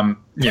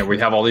 We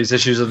have all these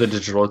issues of the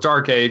digital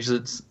dark age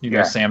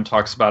that Sam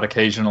talks about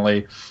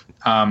occasionally.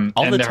 And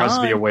there has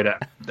to be a way to,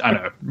 I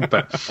know,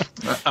 but,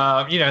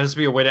 there has to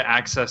be a way to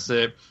access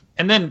it.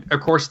 And then, of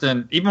course,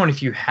 even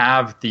if you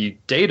have the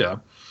data,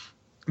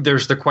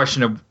 there's the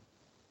question of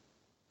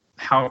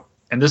how,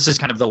 and this is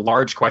kind of the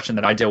large question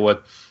that I deal with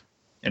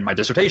in my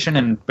dissertation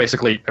and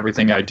basically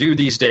everything I do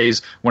these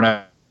days when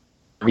I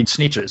read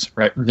Sneetches,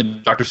 right?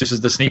 Dr.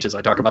 Seuss's The Sneetches.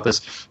 I talk about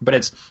this, but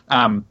it's,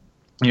 how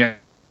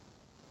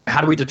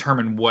do we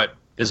determine what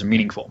is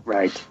meaningful?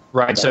 Right.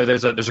 So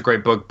there's a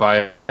great book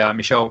by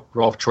Michel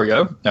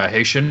Rolf-Troyot,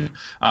 Haitian,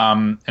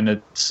 and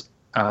it's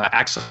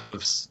Acts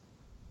of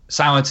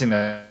Silencing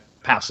the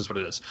Past is what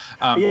it is.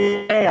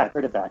 Yeah, I've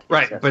heard of that.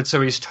 Right, yes. But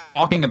so he's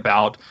talking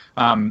about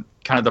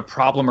kind of the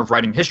problem of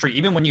writing history.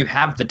 Even when you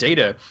have the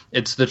data,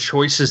 it's the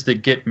choices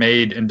that get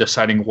made in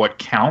deciding what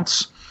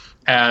counts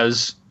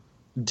as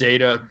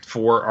data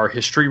for our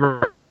history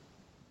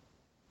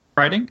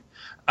writing.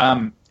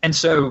 And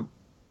so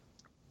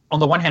on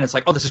the one hand, it's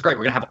like, oh, this is great.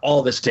 We're going to have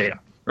all this data,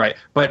 right?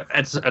 But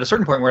at a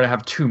certain point, we're going to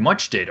have too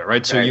much data,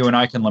 right? So you and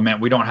I can lament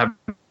we don't have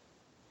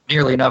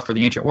nearly enough for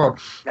the ancient world.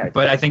 Right.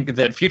 But I think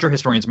that future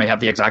historians may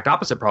have the exact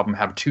opposite problem,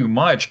 have too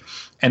much,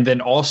 and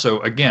then also,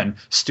 again,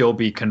 still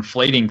be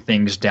conflating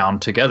things down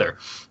together.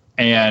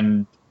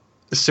 And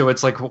so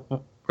it's like,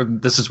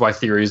 this is why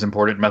theory is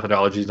important,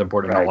 methodology is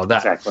important, all of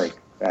that. Exactly.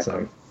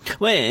 So.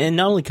 Well, and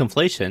not only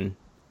conflation,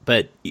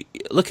 but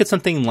look at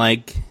something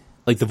like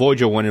the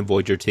Voyager 1 and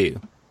Voyager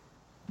 2,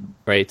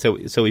 right?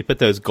 So we put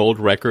those gold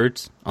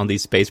records on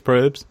these space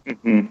probes,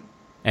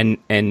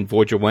 and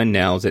Voyager 1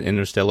 now is an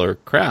interstellar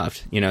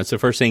craft. It's the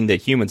first thing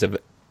that humans have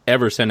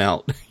ever sent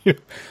out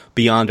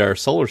beyond our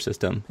solar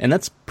system, and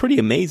that's pretty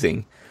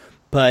amazing.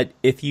 But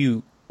if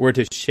you were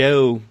to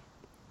show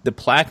the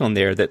plaque on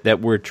there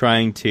that we're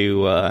trying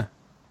to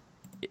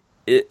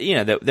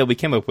that we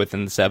came up with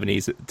in the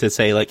 70s to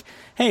say, like,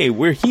 hey,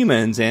 we're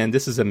humans, and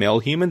this is a male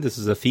human, this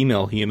is a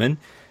female human,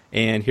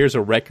 and here's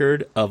a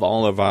record of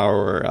all of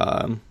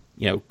our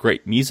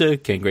great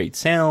music and great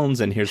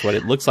sounds, and here's what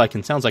it looks like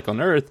and sounds like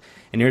on Earth,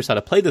 and here's how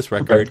to play this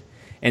record. Okay.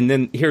 And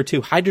then here are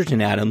 2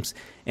 hydrogen atoms,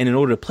 and in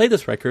order to play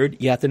this record,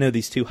 you have to know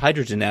these 2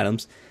 hydrogen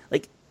atoms.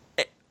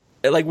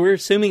 Like we're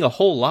assuming a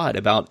whole lot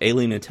about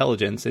alien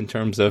intelligence in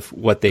terms of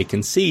what they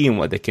can see and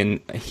what they can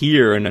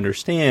hear and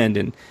understand,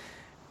 and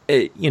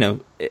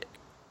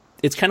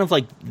it's kind of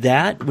like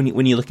that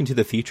when you look into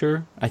the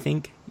future, I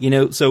think.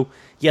 So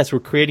yes,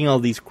 we're creating all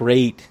these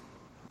great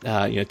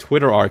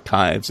Twitter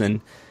archives, and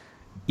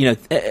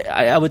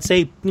I would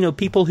say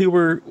people who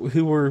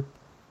were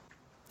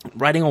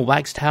writing on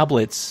wax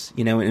tablets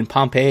in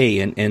Pompeii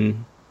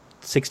in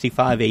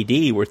 65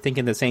 AD were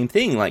thinking the same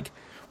thing, like,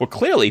 well,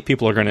 clearly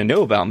people are going to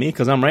know about me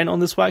because I'm writing on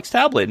this wax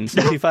tablet in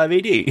 65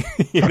 AD,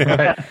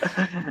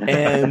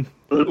 and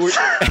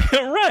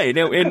right,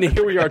 and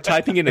here we are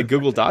typing in a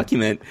Google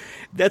document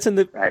that's in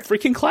the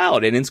freaking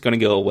cloud, and it's going to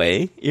go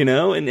away,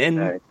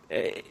 and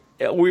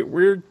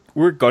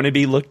we're going to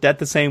be looked at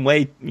the same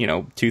way,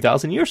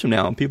 2,000 years from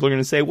now, and people are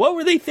going to say, what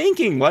were they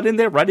thinking? Why didn't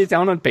they write it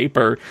down on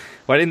paper?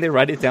 Why didn't they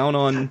write it down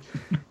on,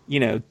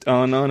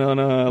 on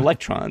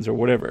electrons or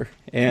whatever?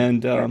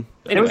 And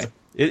anyway.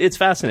 It's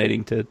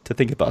fascinating to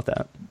think about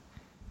that.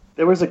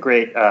 There was a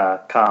great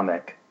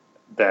comic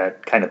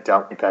that kind of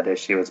dealt with that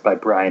issue. It's by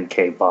Brian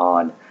K.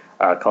 Vaughan,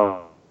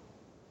 called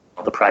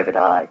The Private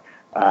Eye.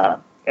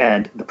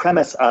 And the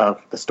premise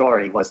of the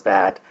story was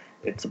that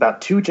it's about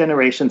 2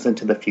 generations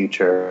into the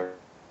future.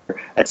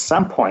 At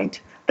some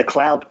point, the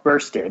cloud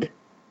bursted,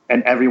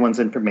 and everyone's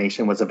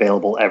information was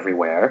available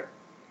everywhere.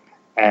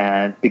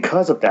 And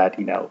because of that,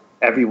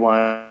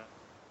 everyone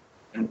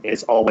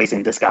is always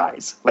in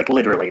disguise, like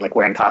literally, like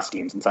wearing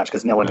costumes and such,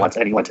 because no one wants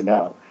anyone to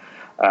know.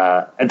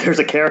 And there's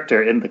a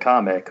character in the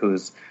comic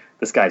who's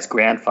this guy's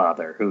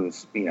grandfather,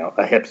 who's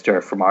a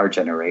hipster from our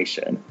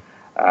generation,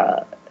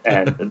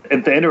 and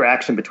the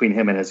interaction between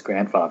him and his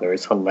grandfather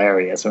is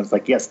hilarious. And it's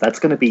like, yes, that's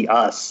going to be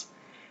us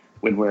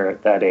when we're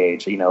that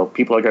age.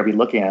 People are going to be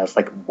looking at us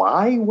like,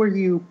 why were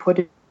you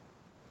putting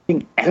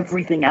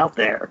everything out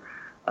there?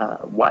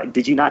 Why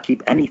did you not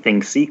keep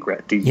anything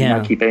secret? Did you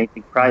not keep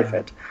anything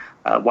private?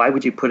 Why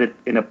would you put it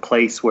in a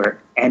place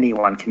where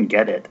anyone can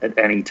get it at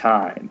any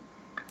time?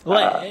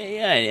 Well,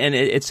 and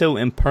it's so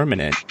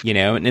impermanent,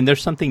 and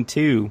there's something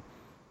to,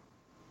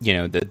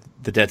 the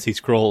Dead Sea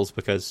Scrolls,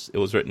 because it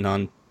was written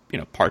on,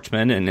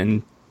 parchment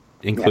and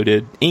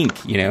included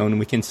ink, and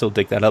we can still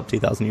dig that up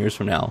 2,000 years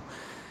from now.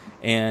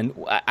 And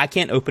I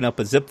can't open up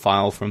a zip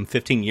file from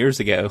 15 years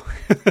ago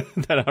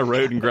that I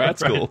wrote in grad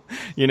school.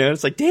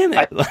 It's like, damn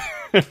it.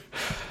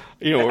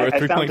 Or a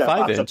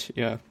 3.5 inch.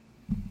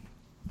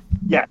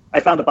 Yeah, I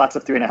found a box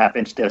of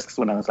 3.5-inch discs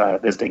when I was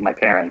visiting my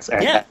parents.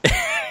 And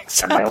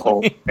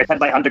exactly. It had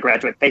my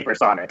undergraduate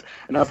papers on it.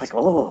 And I was like,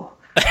 oh,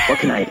 what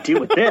can I do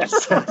with this?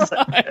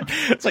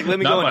 It's like, let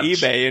me go on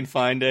eBay and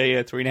find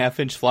a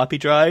 3.5-inch floppy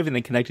drive and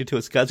then connect it to a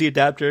SCSI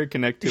adapter,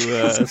 connect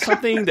to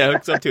something that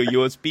hooks up to a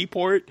USB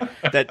port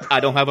that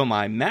I don't have on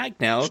my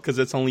Mac now because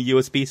it's only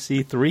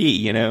USB-C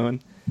 3,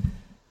 And,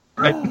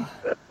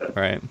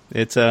 right.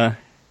 It's a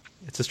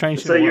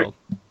strange world.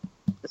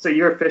 So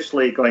you're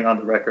officially going on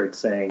the record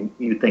saying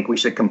you think we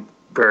should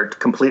convert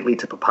completely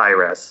to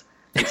papyrus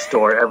and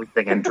store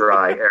everything in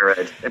dry,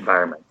 arid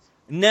environments?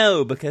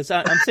 No, because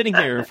I'm sitting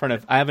here in front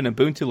of, I have an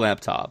Ubuntu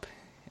laptop,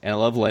 and I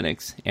love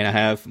Linux, and I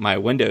have my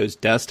Windows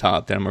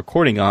desktop that I'm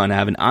recording on, I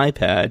have an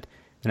iPad,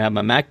 and I have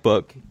my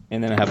MacBook,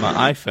 and then I have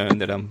my iPhone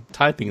that I'm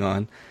typing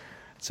on.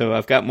 So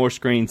I've got more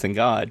screens than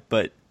God,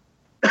 but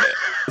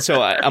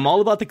so I'm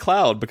all about the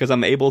cloud because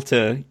I'm able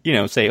to,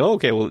 say, oh,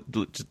 okay, well,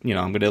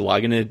 I'm going to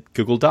log into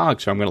Google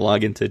Docs or I'm going to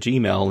log into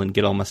Gmail and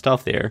get all my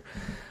stuff there.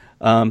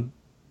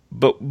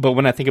 But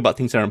when I think about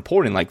things that are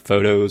important, like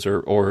photos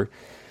or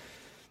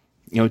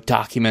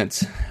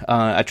documents,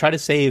 I try to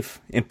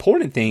save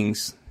important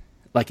things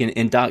like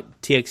in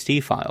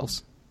 .txt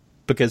files.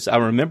 Because I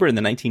remember in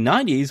the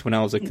 1990s when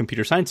I was a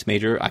computer science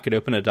major, I could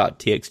open a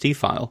 .txt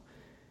file.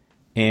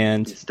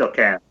 And you still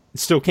can.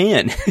 Still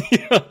can.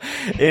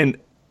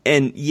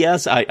 And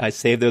yes, I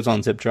save those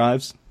on zip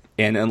drives,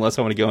 and unless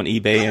I want to go on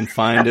eBay and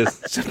find a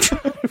zip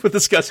drive with a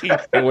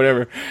SCSI or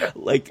whatever,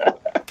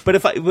 but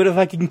if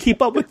I can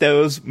keep up with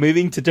those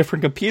moving to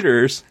different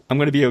computers, I'm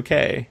going to be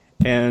okay.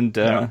 And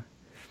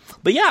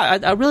but yeah,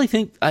 I really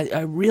think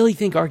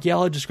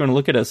archaeologists are going to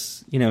look at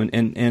us,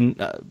 in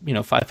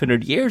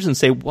 500 years and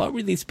say, what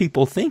were these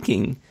people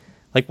thinking?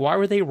 Like, why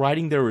were they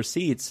writing their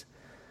receipts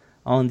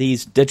on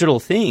these digital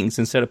things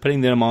instead of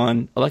putting them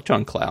on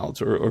electron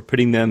clouds or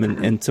putting them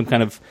in some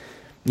kind of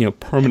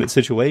permanent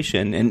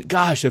situation? And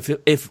gosh,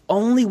 if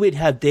only we'd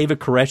had David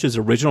Koresh's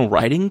original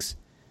writings,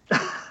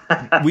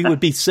 we would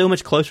be so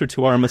much closer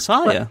to our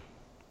Messiah.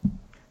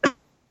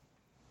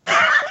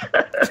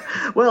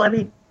 Well, I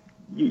mean,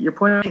 you're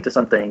pointing to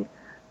something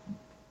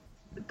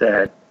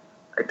that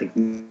I think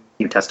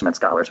New Testament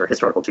scholars or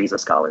historical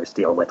Jesus scholars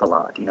deal with a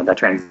lot. That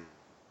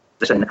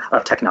tradition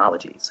of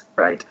technologies,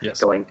 right? Yes.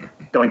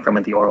 Going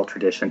from the oral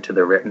tradition to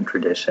the written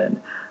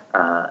tradition,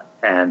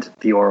 and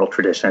the oral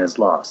tradition is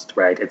lost,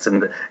 right? It's in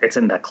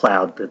the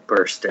cloud that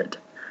bursted,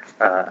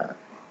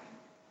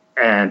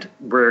 and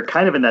we're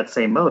kind of in that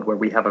same mode where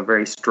we have a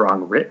very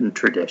strong written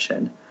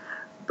tradition,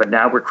 but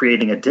now we're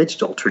creating a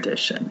digital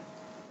tradition,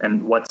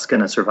 and what's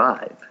going to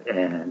survive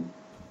in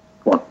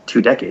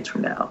 2 decades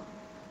from now?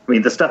 I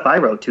mean, the stuff I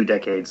wrote 2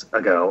 decades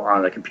ago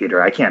on a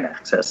computer, I can't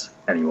access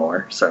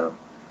anymore. So,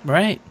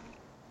 right,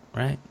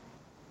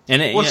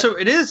 and so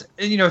it is.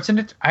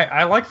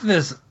 I like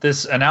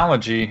this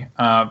analogy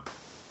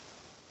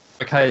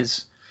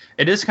because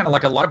it is kind of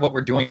like a lot of what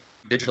we're doing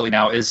digitally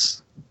now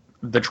is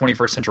the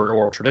 21st century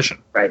oral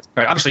tradition. Right.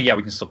 Obviously, yeah,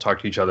 we can still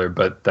talk to each other,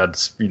 but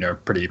that's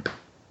pretty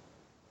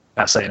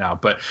passe now.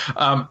 But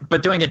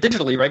doing it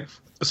digitally, right?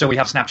 So we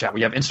have Snapchat,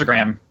 we have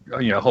Instagram,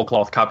 whole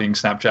cloth copying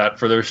Snapchat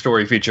for their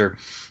story feature,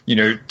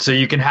 so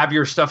you can have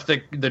your stuff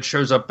that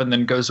shows up and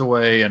then goes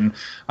away, and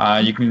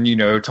you can,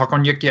 talk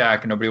on Yik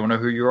Yak and nobody will know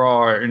who you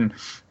are. And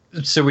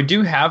so we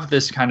do have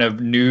this kind of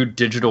new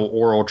digital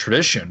oral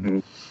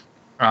tradition,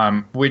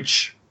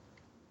 which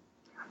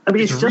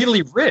it's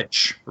really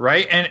rich,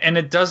 right? And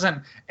it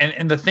doesn't,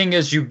 and the thing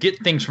is, you get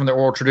things from the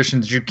oral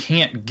traditions you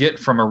can't get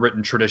from a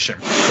written tradition,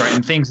 right?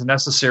 And things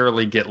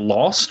necessarily get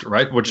lost,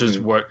 right? Which is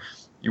what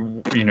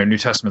New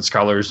Testament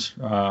scholars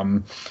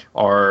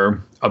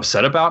are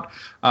upset about.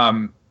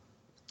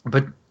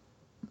 But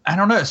I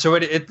don't know. So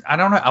I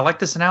don't know. I like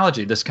this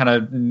analogy, this kind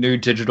of new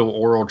digital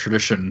oral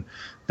tradition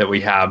that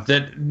we have,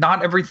 that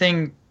not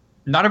everything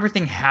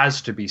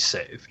has to be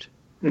saved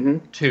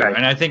too. Right.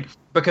 And I think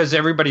because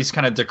everybody's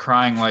kind of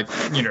decrying,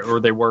 or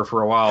they were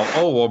for a while,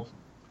 oh, well,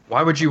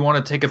 why would you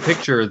want to take a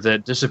picture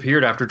that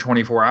disappeared after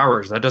 24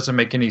 hours? That doesn't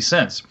make any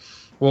sense.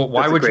 Well,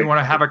 why would you want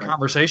to have a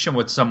conversation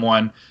with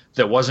someone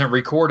that wasn't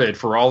recorded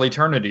for all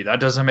eternity? That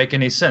doesn't make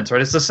any sense, right?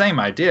 It's the same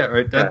idea,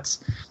 right?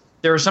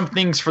 There are some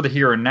things for the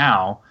here and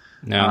now.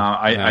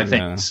 I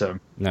think so.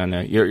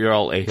 No, you're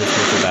all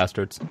ahistorical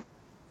bastards.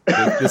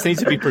 This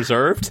needs to be we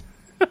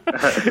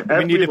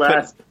need to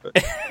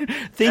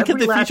think of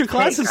the future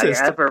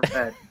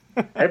classicist.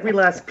 Every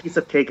last piece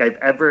of cake I've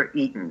ever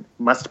eaten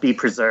must be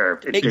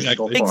preserved in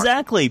digital form.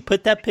 Exactly.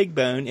 Put that pig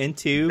bone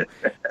into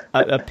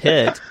a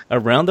pit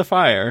around the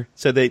fire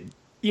so that,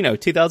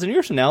 2,000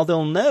 years from now,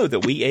 they'll know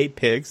that we ate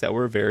pigs that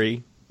were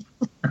very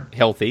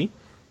healthy.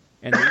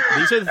 And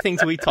these are the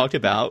things we talked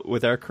about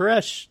with our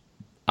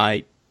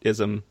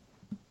Koresh-ism.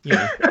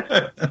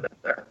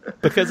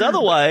 Because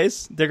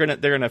otherwise, they're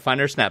gonna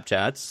find our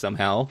Snapchats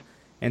somehow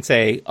and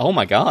say, "Oh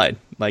my God!"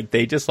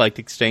 They just liked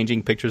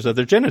exchanging pictures of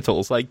their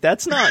genitals.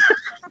 That's not.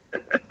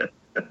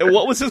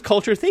 What was this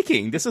culture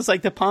thinking? This is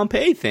like the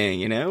Pompeii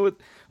thing, Let's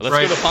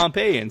go to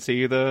Pompeii and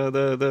see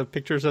the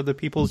pictures of the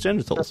people's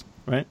genitals,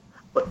 right?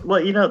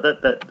 Well,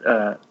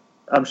 that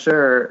I'm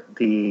sure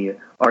the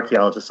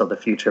archaeologists of the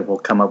future will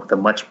come up with a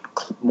much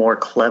more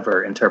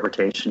clever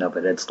interpretation of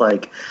it. It's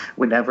like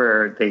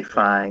whenever they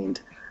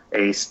find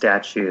a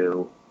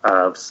statue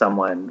of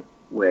someone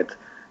with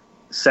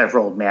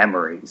several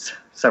mammaries,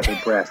 several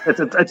breasts,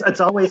 it's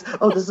always,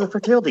 this is a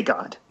fertility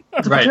god.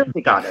 It's a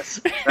fertility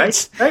goddess,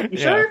 right? Right? You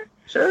sure?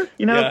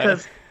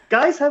 Because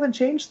guys haven't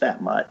changed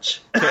that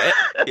much. So,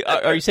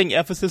 are you saying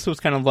Ephesus was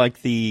kind of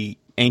like the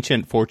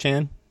ancient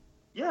 4chan?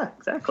 Yeah,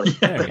 exactly.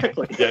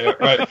 Exactly.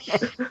 Right.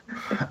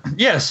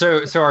 Yeah, so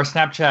our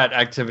Snapchat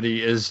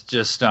activity is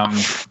just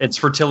it's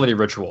fertility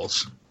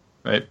rituals,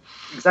 right?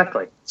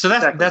 Exactly. So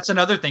that's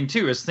another thing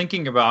too, is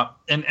thinking about,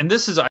 and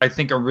this is, I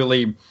think, a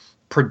really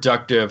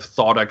productive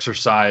thought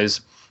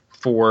exercise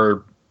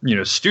for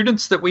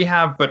students that we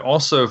have, but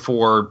also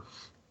for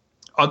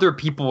other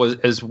people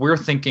as we're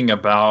thinking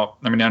about.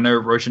 I mean, I know,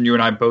 Roshan, you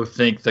and I both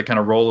think the kind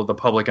of role of the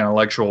public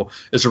intellectual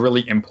is a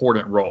really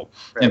important role,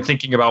 and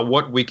thinking about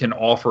what we can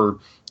offer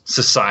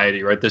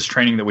society, right? This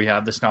training that we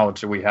have, this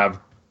knowledge that we have,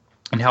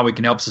 and how we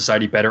can help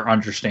society better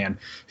understand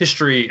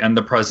history and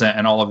the present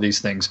and all of these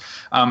things,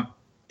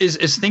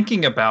 is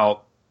thinking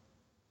about,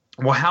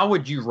 well, how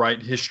would you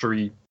write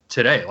history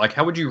today?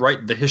 How would you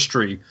write the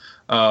history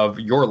of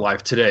your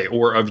life today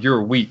or of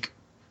your week,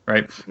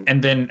 right?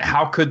 And then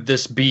how could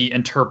this be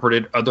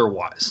interpreted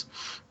otherwise?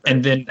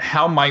 And then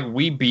how might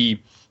we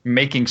be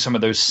making some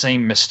of those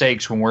same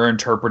mistakes when we're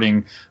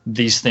interpreting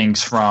these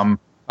things from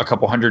a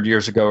couple hundred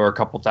years ago or a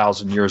couple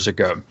thousand years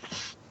ago?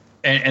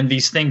 And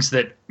these things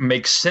that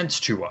make sense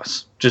to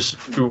us, just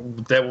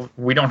that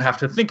we don't have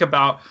to think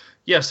about,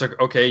 yes,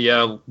 okay,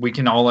 yeah, we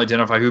can all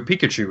identify who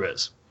Pikachu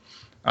is.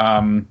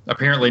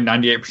 Apparently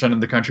 98%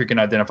 of the country can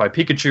identify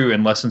Pikachu,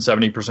 and less than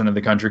 70% of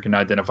the country can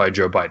identify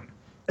Joe Biden.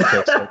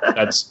 Okay, so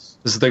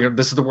this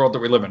is the world that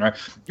we live in, right?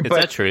 Is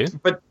that true?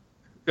 But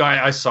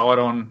I saw it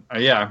on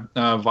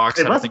Vox.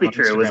 It must be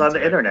true. It was on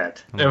the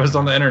internet. It was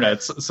on the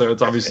internet, so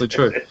it's obviously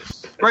true,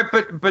 right?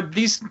 But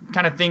these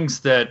kind of things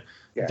that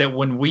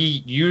when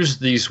we use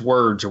these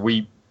words,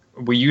 we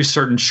use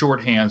certain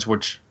shorthands,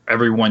 which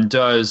everyone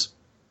does,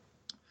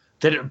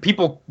 that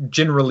people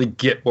generally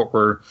get what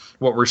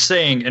we're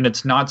saying, and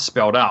it's not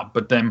spelled out.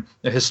 But then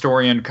a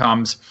historian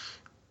comes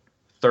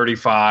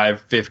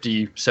 35,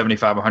 50,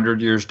 75,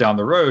 100 years down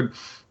the road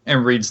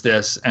and reads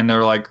this, and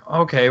they're like,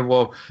 okay,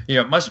 well,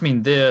 it must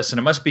mean this, and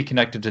it must be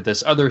connected to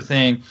this other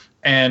thing.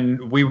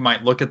 And we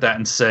might look at that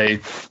and say,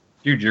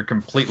 dude, you're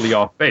completely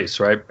off base,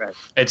 right?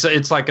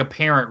 It's like a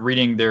parent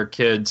reading their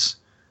kid's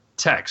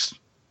text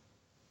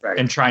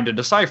and trying to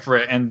decipher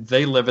it, and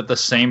they live at the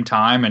same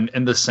time and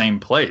in the same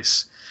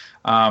place.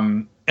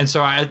 And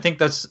so I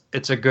think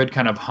it's a good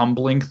kind of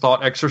humbling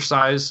thought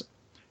exercise,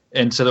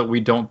 and so that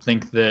we don't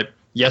think that,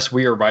 yes,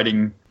 we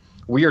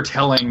are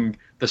telling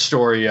the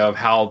story of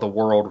how the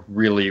world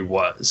really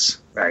was.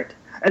 Right.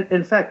 And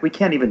in fact, we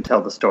can't even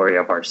tell the story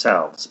of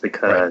ourselves,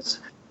 because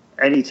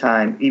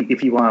anytime,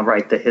 if you want to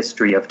write the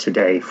history of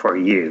today for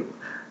you,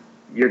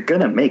 you're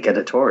going to make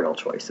editorial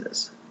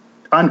choices,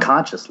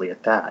 unconsciously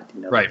at that.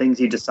 The things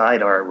you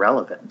decide are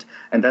irrelevant.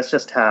 And that's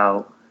just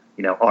how,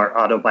 our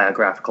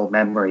autobiographical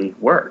memory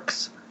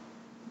works,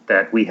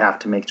 that we have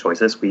to make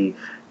choices. We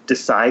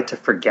decide to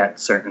forget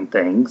certain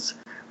things.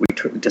 We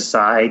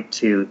decide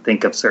to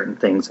think of certain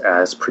things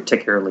as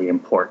particularly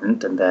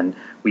important, and then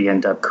we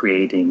end up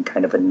creating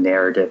kind of a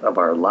narrative of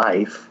our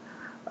life.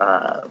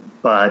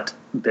 But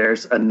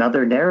there's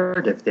another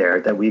narrative there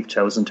that we've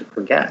chosen to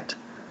forget,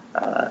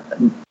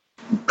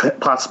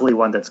 possibly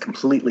one that's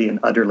completely and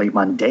utterly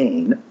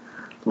mundane,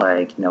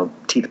 like,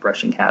 teeth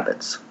brushing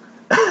habits.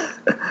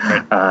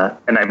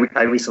 And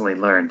I recently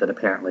learned that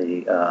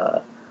apparently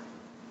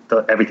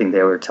everything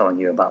they were telling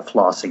you about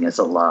flossing is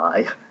a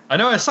lie. I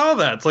know, I saw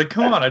that. It's like,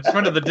 come on, I just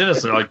went to the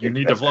dentist. They're like, you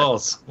need to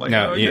floss. Like,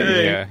 no,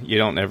 okay. You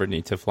don't ever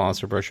need to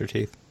floss or brush your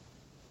teeth.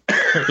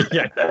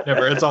 Yeah,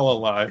 never. It's all a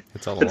lie.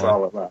 It's all a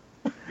lie.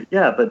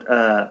 Yeah,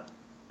 but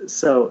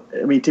so,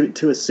 I mean,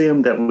 to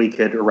assume that we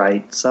could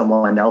write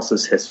someone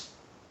else's history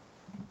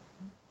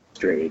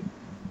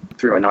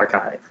through an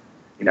archive,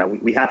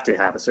 we have to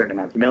have a certain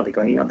amount of humility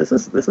going, this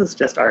is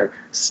just our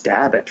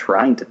stab at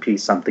trying to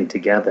piece something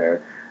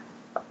together.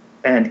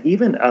 And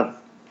even of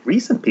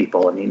recent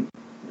people, I mean,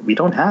 we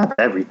don't have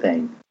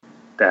everything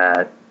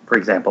that, for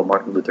example,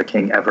 Martin Luther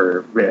King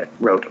ever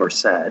wrote or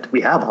said. We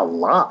have a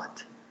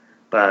lot,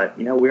 but,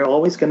 we're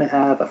always going to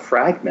have a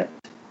fragment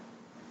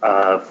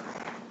of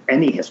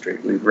any history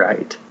we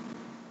write.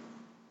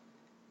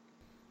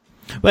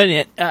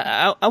 But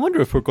I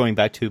wonder if we're going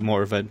back to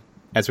more of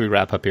as we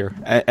wrap up here,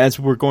 as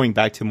we're going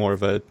back to more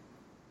of a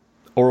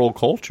oral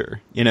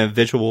culture,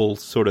 visual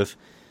sort of,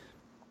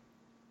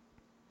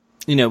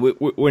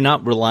 we're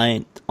not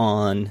reliant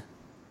on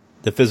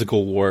the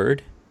physical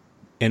word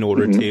in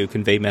order to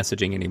convey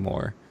messaging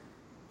anymore.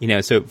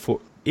 So for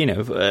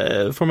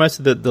most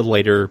of the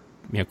later,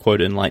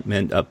 quote,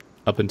 Enlightenment up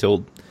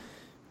until,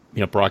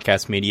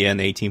 broadcast media in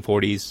the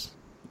 1840s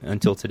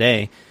until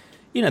today,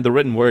 the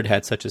written word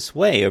had such a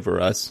sway over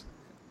us.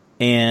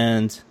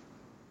 And,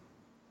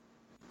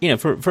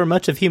 for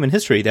much of human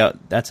history,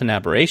 that's an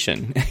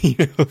aberration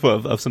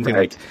of something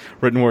like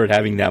written word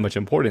having that much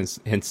importance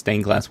in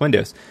stained glass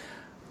windows.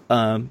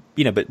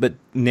 But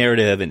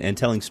narrative and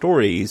telling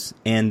stories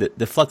and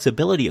the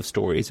flexibility of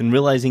stories, and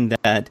realizing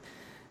that,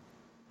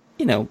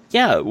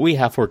 we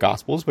have 4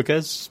 gospels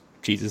because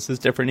Jesus is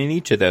different in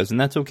each of those,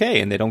 and that's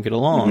okay, and they don't get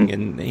along,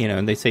 and,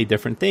 and they say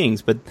different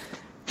things, but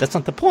that's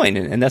not the point,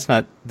 and that's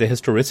not the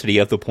historicity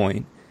of the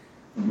point.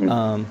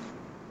 And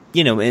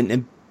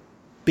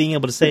being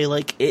able to say,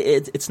 like,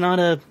 it's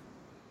not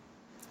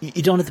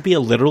you don't have to be a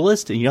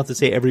literalist, and you don't have to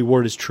say every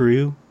word is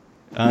true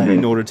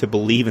in order to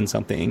believe in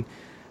something.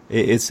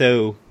 It's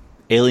so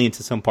alien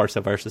to some parts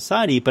of our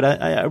society, but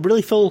I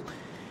really feel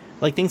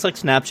like things like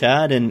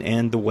Snapchat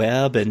and the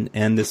web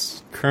and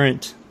this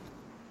current,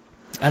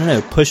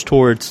 push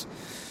towards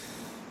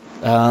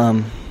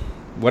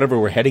whatever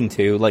we're heading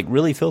to, like,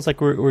 really feels like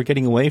we're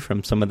getting away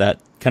from some of that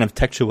kind of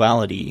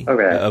textuality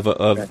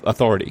of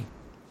authority.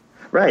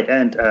 Right,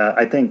 and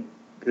I think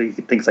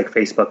things like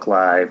Facebook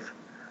Live,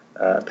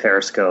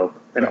 Periscope,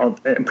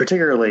 and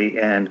particularly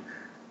in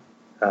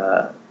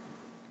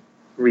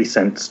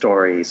recent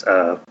stories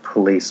of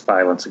police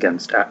violence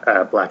against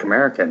Black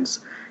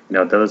Americans,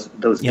 those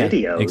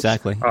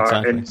videos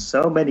are in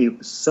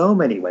so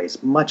many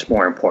ways much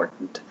more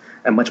important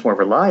and much more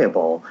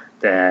reliable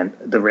than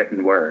the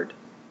written word,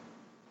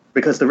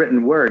 because the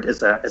written word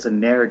is a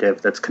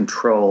narrative that's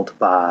controlled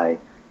by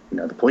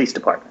the police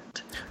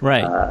department.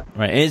 Right.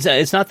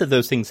 It's not that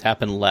those things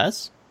happen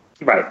less.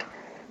 Right.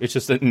 It's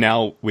just that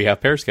now we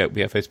have Periscope,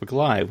 we have Facebook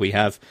Live, we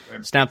have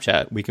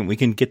Snapchat. We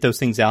can get those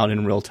things out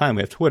in real time.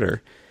 We have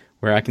Twitter,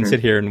 where I can sit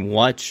here and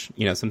watch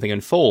something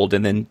unfold,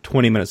 and then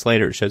 20 minutes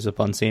later it shows up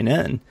on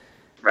CNN.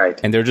 Right.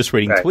 And they're just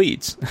reading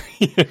tweets.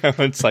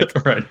 It's like,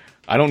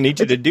 I don't need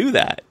you to do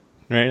that.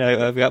 Right.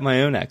 I've got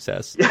my own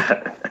access.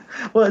 Yeah.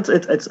 Well,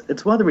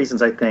 it's one of the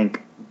reasons I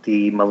think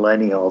the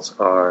millennials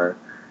are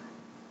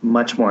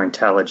much more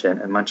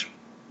intelligent and much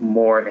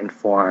more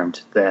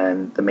informed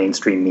than the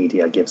mainstream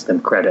media gives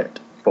them credit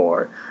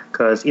for.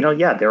 Because,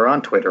 they're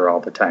on Twitter all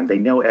the time. They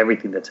know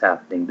everything that's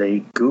happening. They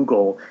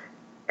Google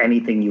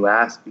anything you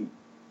ask,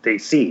 they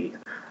see.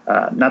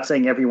 Not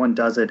saying everyone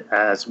does it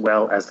as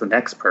well as the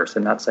next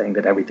person, not saying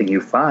that everything you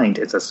find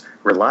is as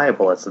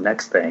reliable as the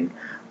next thing,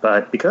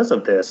 but because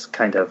of this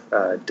kind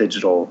of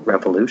digital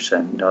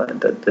revolution,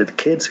 the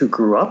kids who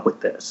grew up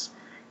with this,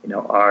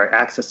 are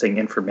accessing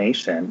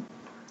information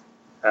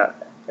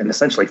and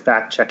essentially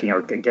fact-checking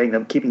or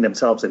keeping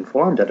themselves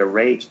informed at a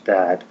rate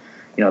that,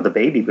 the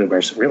baby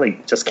boomers really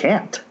just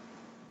can't.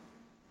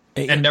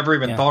 And never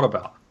even thought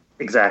about.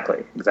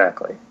 Exactly.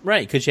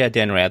 Right, because you had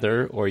Dan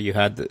Rather, or you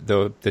had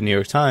the New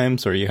York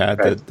Times, or you had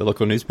the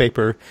local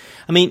newspaper.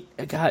 I mean,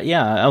 God,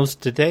 I was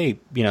today,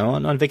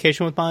 on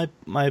vacation with my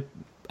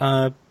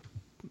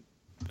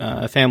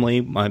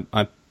family,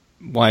 my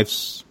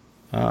wife's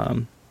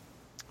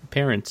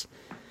parents,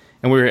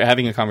 and we were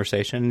having a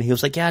conversation, and he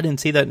was like, "Yeah, I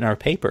didn't see that in our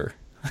paper."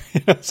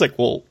 I was like,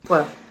 "Well,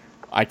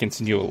 I can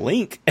send you a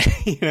link,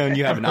 and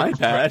you have an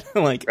iPad."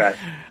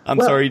 I'm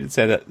sorry to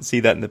see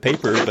that in the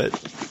paper, but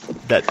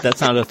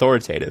that's not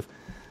authoritative.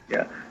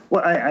 Yeah.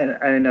 Well,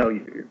 I know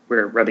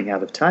we're running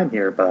out of time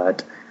here,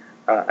 but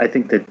I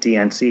think that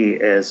DNC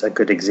is a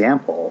good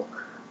example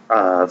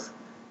of,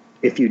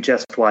 if you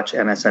just watch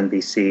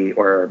MSNBC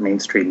or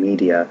mainstream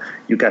media,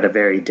 you got a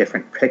very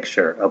different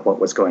picture of what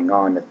was going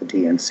on at the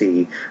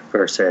DNC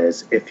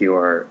versus if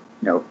you're,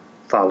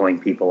 following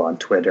people on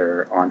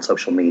Twitter, on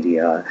social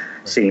media,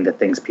 seeing the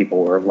things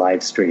people were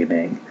live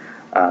streaming.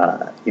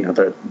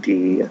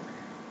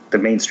 The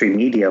mainstream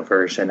media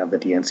version of the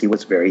DNC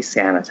was very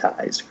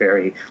sanitized,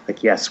 very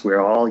yes, we're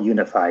all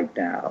unified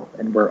now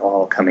and we're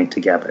all coming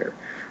together.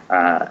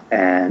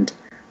 And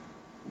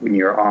when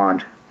you're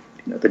on,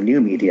 the new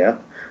media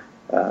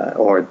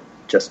or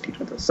just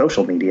the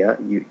social media,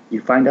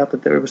 you find out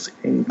that there was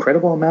an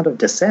incredible amount of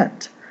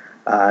dissent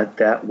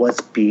that was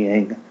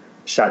being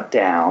shut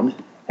down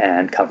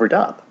and covered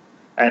up.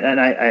 And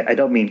I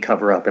don't mean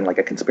cover up in a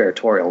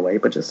conspiratorial way,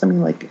 but just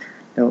something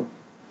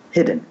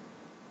hidden.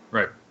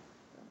 Right.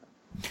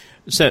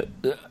 So,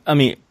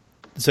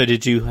 so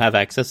did you have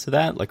access to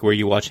that? Were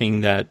you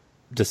watching that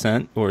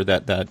dissent or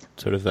that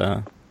sort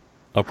of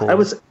uproar? I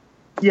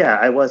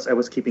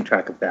was keeping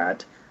track of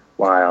that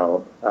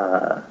while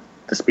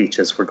the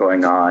speeches were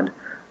going on.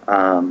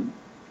 And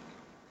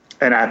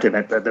I have to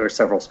admit that there were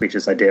several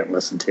speeches I didn't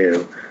listen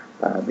to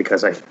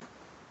because I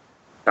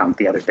found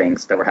the other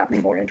things that were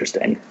happening more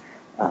interesting.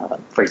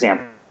 For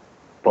example,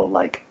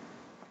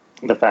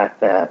 the fact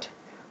that,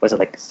 was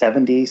it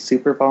 70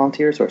 super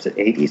volunteers or is it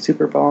 80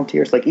 super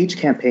volunteers? Each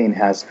campaign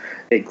has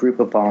a group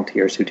of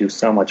volunteers who do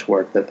so much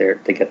work that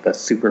they get the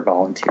super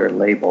volunteer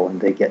label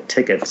and they get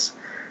tickets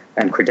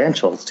and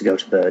credentials to go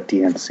to the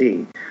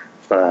DNC.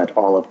 But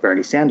all of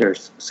Bernie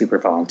Sanders' super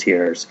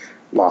volunteers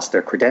lost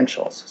their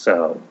credentials,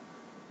 so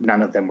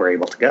none of them were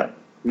able to go.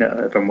 None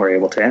of them were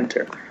able to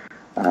enter.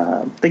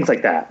 Things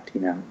like that,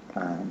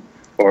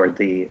 or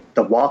the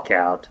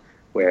walkout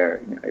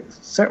where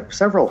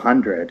several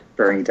hundred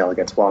Bernie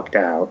delegates walked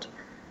out,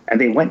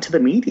 and they went to the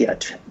media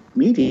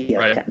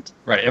tent.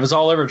 Right. It was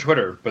all over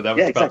Twitter, but that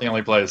was about the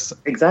only place.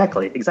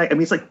 Exactly. I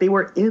mean, it's they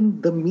were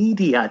in the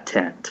media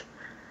tent,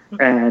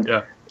 and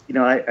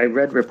I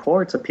read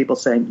reports of people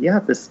saying,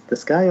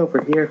 this guy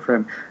over here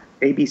from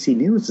ABC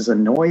News is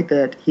annoyed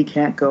that he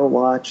can't go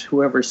watch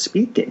whoever's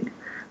speaking.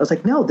 I was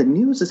like, no, the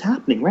news is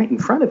happening right in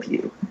front of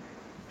you.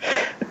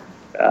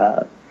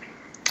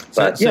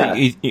 Do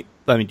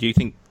you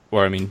think,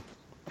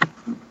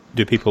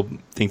 do people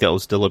think that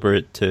was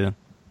deliberate to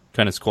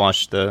kind of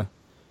squash the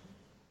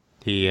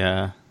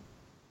the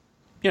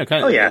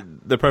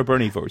pro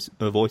Bernie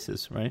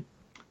voices, right?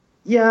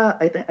 Yeah,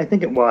 I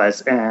think it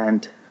was,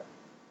 and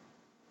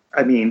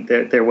I mean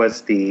there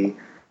was the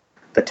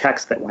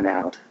text that went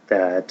out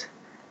that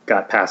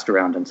got passed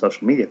around on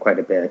social media quite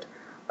a bit.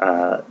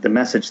 The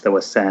message that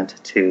was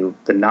sent to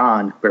the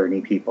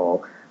non-Bernie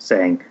people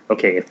saying,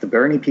 okay, if the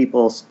Bernie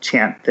people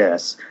chant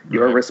this,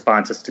 your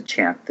response is to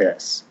chant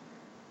this.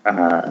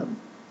 And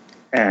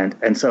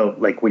so,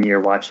 when you're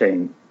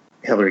watching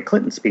Hillary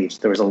Clinton's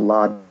speech, there was a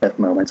lot of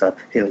moments of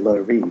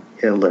Hillary,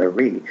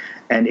 Hillary.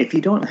 And if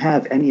you don't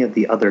have any of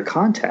the other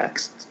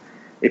contexts,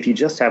 if you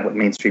just have what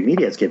mainstream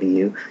media is giving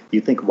you,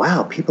 you think,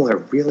 wow, people are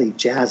really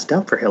jazzed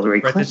up for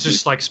Hillary Clinton. It's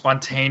just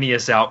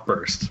spontaneous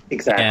outburst.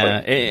 Exactly.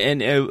 Yeah,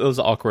 and it was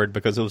awkward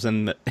because it was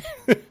in the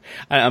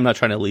I'm not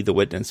trying to lead the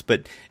witness,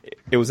 but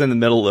it was in the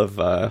middle of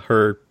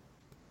her,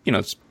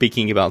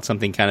 speaking about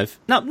something kind of,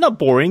 not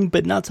boring,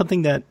 but not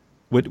something that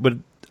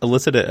would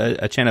elicit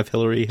a chant of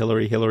Hillary,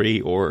 Hillary, Hillary,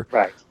 or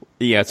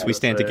yes, we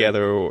stand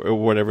together, or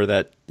whatever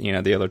that,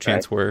 the other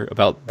chants were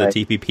about the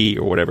TPP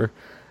or whatever.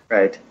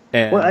 Right.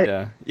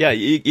 And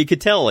you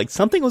could tell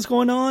something was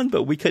going on,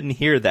 but we couldn't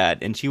hear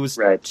that. And she was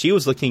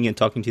looking and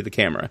talking to the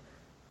camera,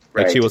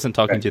 she wasn't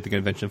talking to the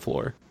convention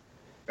floor.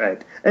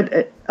 Right.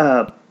 And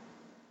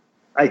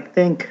I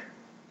think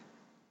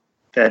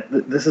that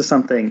this is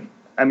something.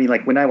 I mean,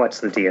 when I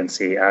watched the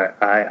DNC,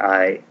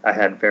 I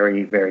had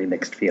very, very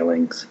mixed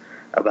feelings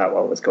about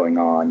what was going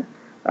on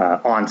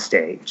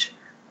stage.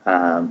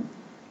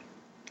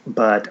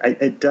 But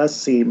it does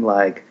seem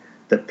like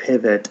the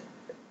pivot.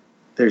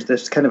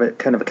 There's kind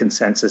of a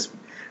consensus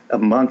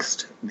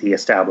amongst the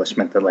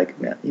establishment that, like,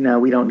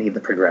 we don't need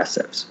the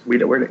progressives.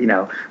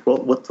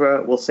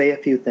 We'll say a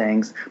few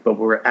things, but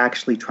we're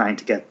actually trying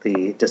to get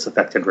the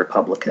disaffected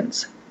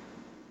Republicans.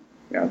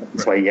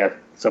 That's why you have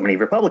so many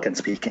Republicans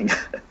speaking.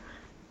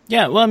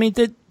 Yeah, well, I mean,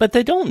 but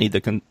they don't need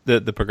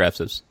the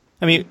progressives.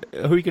 I mean,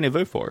 who are you going to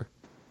vote for?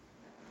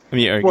 I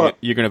mean,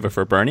 you're going to vote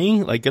for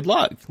Bernie? Like, good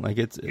luck. Like,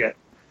 it's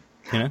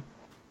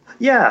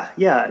Yeah.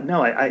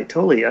 No, I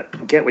totally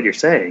get what you're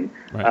saying.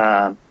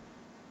 Right.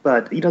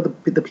 But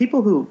the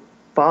people who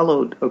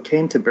followed or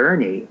came to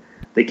Bernie,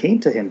 they came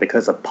to him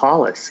because of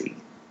policy.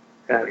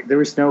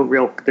 There's not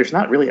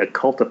really a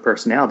cult of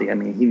personality. I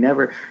mean,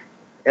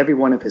 every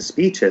one of his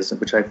speeches,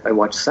 which I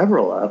watched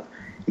several of,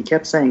 he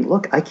kept saying,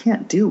 "Look, I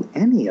can't do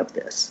any of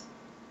this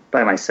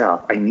by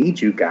myself. I need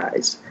you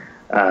guys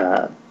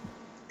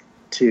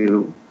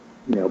to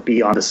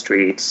be on the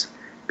streets,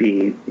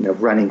 be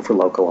running for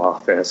local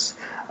office."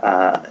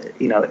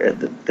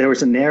 There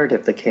was a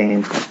narrative that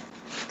came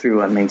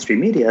through on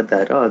mainstream media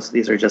that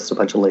these are just a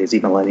bunch of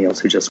lazy millennials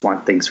who just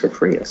want things for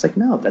free. It's like,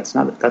 no, that's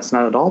not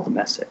at all the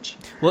message.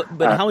 Well,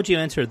 but how would you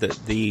answer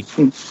the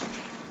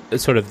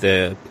sort of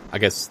the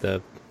I'm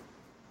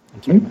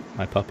sorry,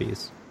 my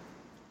puppies.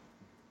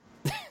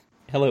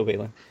 Hello,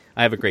 Waylon.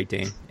 I have a Great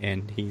Dane,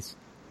 and he's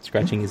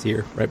scratching his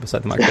ear right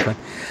beside the microphone.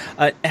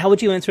 How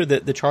would you answer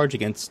the charge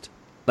against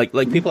like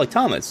people like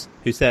Thomas,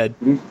 who said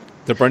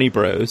the Bernie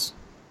Bros,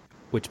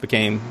 which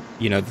became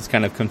this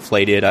kind of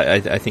conflated,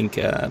 I think,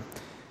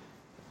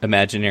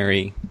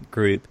 imaginary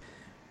group,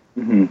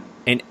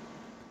 and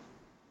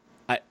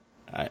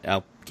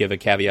I'll give a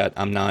caveat: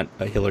 I'm not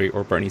a Hillary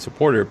or Bernie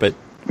supporter, but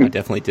I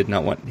definitely did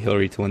not want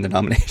Hillary to win the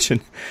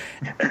nomination.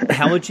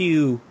 How would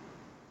you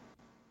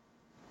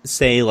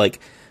say,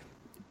 like,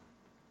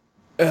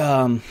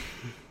 the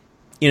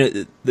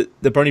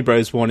Bernie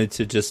Bros wanted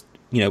to just,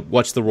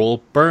 watch the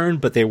world burn,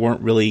 but they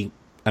weren't really,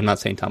 I'm not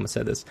saying Thomas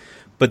said this,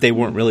 but they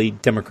weren't really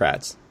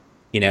Democrats,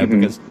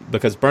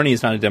 because Bernie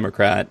is not a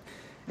Democrat,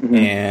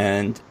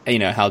 and,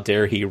 how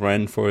dare he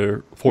run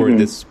for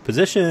this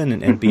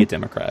position and be a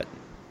Democrat?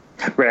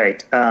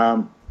 Right.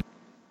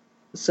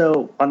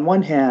 So on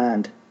one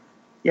hand,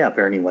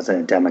 Bernie wasn't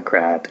a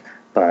Democrat,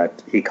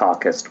 but he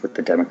caucused with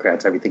the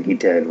Democrats. Everything he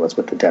did was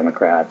with the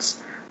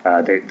Democrats.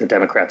 The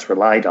Democrats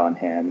relied on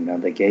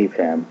him. They gave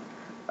him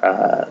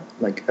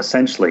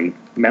essentially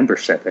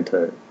membership into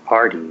the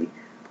party.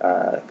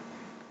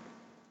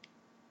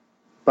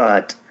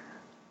 But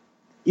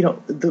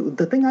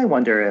the thing I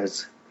wonder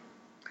is,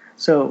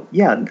 a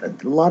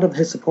lot of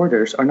his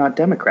supporters are not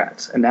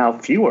Democrats, and now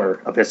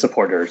fewer of his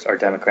supporters are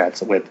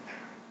Democrats, with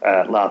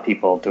a lot of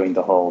people doing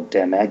the whole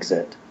Dem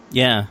exit.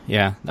 Yeah.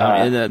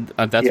 That's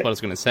what I was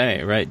going to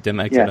say, right? Dem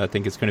exit, I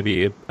think, is going to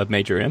be a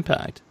major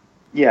impact.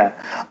 Yeah.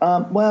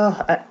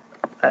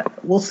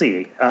 We'll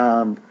see.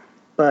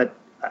 But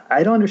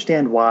I don't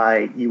understand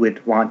why you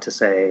would want to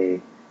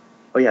say,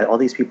 all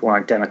these people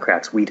aren't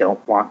Democrats, we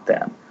don't want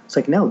them. It's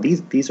like, no,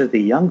 these are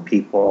the young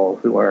people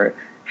who are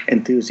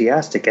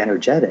enthusiastic,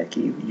 energetic.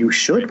 You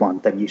should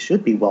want them. You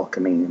should be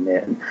welcoming them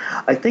in.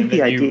 I think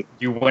the idea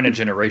you win a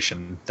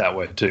generation that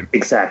way too.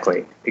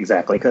 Exactly.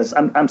 Because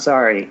I'm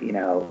sorry,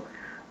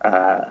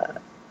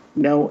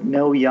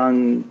 no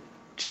young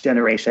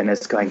generation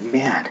is going,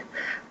 man,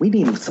 we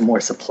need some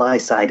more supply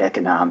side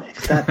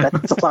economics.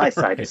 That supply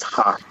side is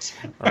hot.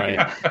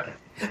 Right.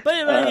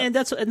 But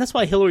that's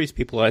why Hillary's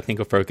people, I think,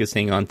 are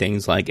focusing on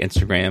things like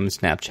Instagram,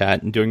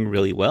 Snapchat, and doing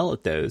really well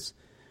at those.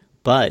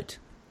 But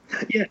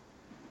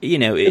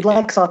it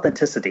lacks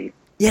authenticity.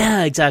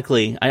 Yeah,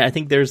 exactly. I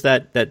think there's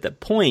that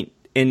point,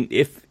 and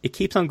if it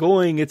keeps on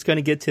going, it's going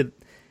to get to.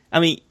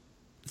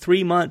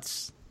 3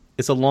 months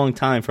is a long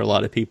time for a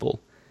lot of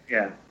people.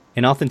 Yeah,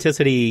 and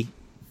authenticity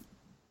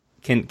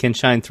can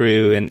shine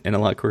through in a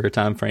lot quicker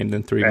time frame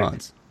than 3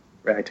 months.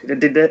 Right.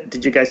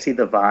 Did you guys see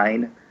the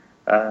Vine?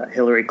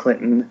 Hillary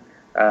Clinton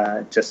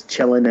just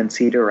chilling in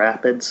Cedar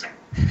Rapids.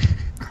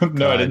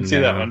 No, I didn't see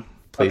that one.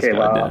 Please, okay,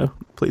 God, no.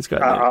 Please,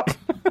 God, no.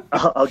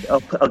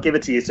 I'll give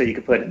it to you so you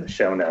can put it in the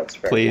show notes.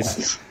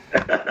 Please.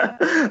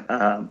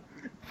 But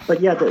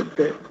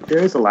there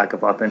is a lack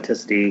of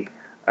authenticity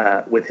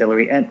with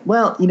Hillary, and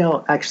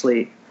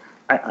actually,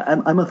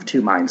 I'm of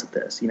two minds of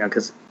this.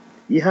 Because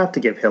you have to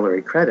give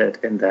Hillary credit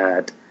in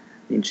that.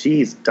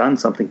 She's done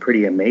something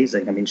pretty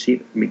amazing.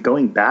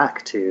 Going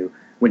back to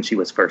when she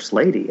was First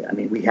Lady,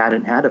 we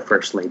hadn't had a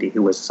First Lady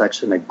who was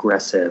such an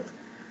aggressive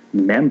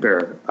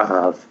member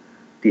of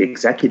the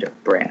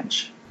executive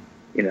branch,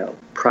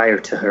 prior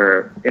to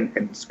her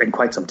in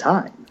quite some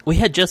time. We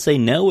had Just Say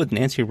No with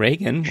Nancy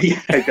Reagan. Yeah,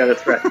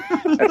 that's right.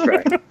 That's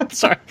right.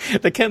 Sorry,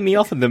 that kept me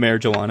off of the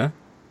marijuana.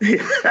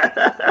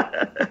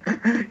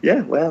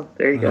 Yeah, well,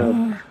 there you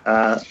go.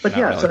 But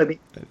yeah, really.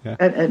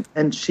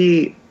 And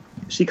she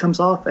comes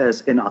off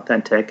as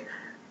inauthentic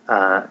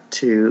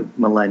to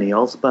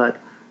millennials, but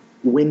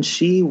when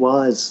she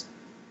was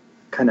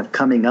kind of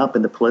coming up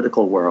in the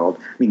political world,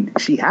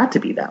 she had to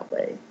be that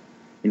way.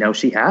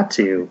 She had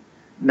to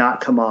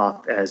not come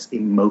off as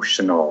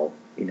emotional,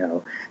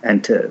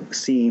 and to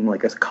seem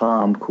like a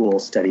calm, cool,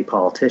 steady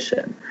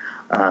politician.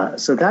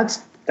 So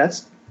that's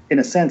in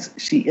a sense,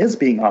 she is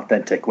being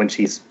authentic when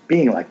she's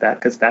being like that,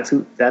 because that's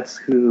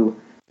who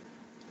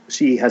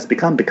she has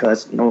become,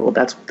 because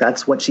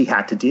that's what she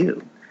had to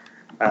do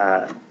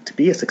to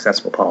be a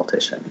successful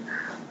politician.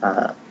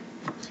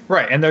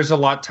 Right, and there's a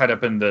lot tied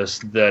up in this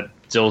that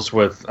deals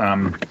with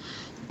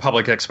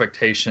public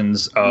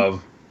expectations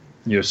of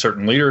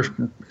certain leaders,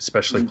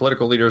 especially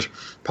political leaders,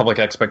 public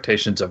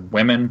expectations of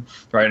women,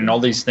 right, and all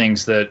these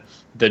things that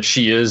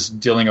she is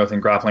dealing with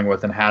and grappling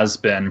with and has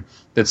been,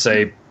 that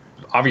say,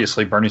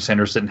 obviously Bernie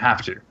Sanders didn't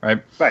have to,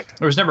 right? Right.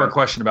 There was never a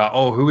question about,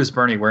 who is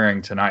Bernie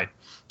wearing tonight?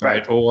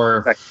 Right.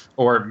 Or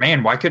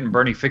man, why couldn't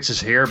Bernie fix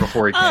his hair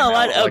before he came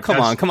out?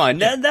 Come on.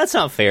 That's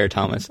not fair,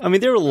 Thomas. I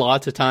mean, there were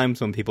lots of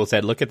times when people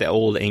said, look at the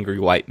old angry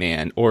white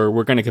man, or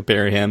we're going to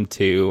compare him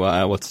to,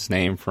 what's his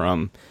name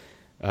from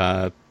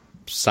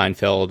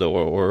Seinfeld,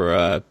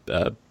 or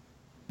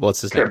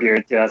what's his name? Curb Your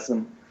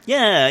Enthusiasm.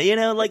 Yeah,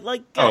 Larry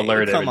come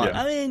David, on.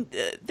 yeah. I mean,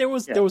 there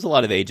was a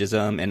lot of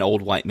ageism and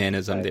old white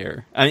manism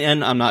there.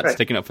 And I'm not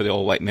sticking up for the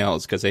old white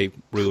males because they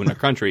ruin our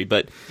country,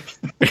 but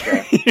but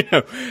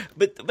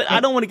I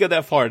don't want to go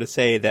that far to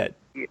say that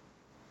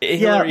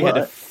Hillary had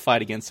to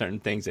fight against certain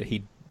things that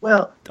he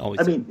always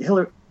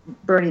did.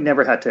 Bernie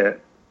never had to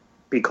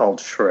be called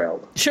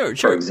shrill. Sure.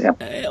 For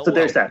example. So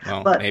there's that.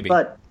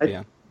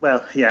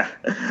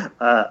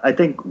 I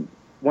think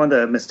one of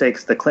the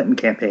mistakes the Clinton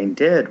campaign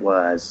did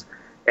was,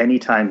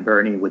 anytime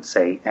Bernie would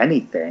say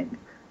anything,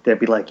 they'd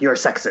be like, "You're a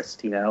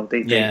sexist."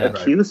 They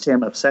accused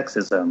him of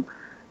sexism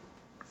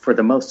for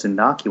the most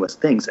innocuous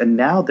things, and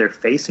now they're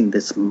facing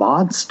this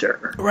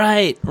monster.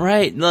 Right.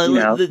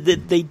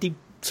 They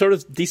sort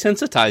of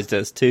desensitized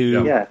us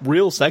to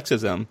real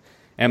sexism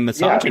and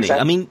misogyny. Yeah,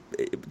 exactly. I mean,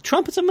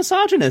 Trump is a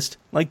misogynist.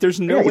 Like, there's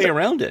no way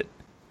around it.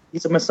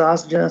 He's a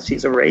misogynist.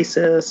 He's a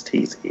racist.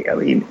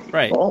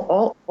 Right.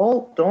 All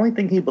the only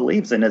thing he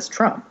believes in is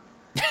Trump.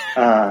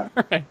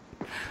 Right.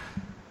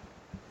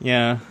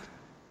 Yeah.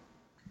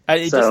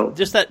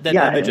 Just that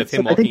image of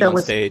him walking on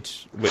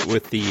stage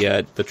with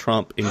the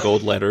Trump in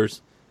gold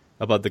letters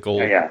above the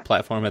gold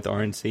platform at the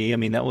RNC. I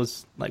mean, that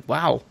was like,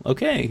 wow,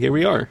 okay, here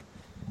we are.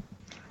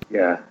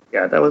 Yeah,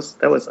 that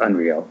was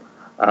unreal.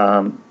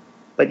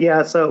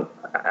 So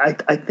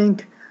I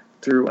think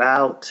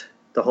throughout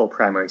the whole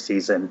primary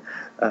season,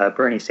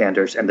 Bernie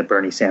Sanders and the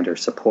Bernie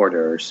Sanders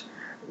supporters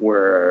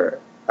were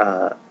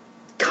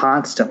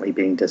constantly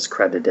being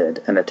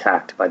discredited and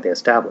attacked by the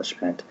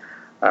establishment.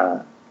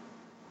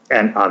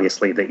 And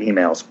obviously the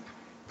emails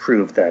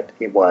prove that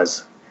it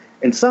was,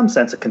 in some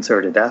sense, a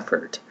concerted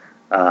effort.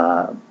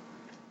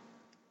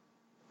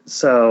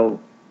 So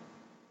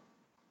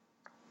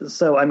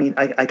I mean,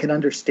 I can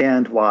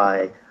understand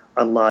why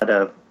a lot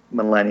of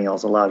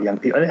millennials, a lot of young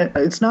people, and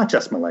it's not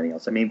just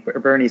millennials. I mean,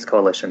 Bernie's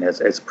coalition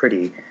is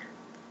pretty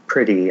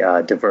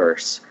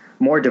diverse,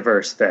 more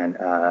diverse than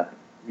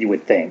you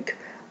would think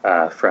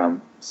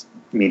from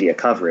media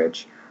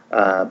coverage.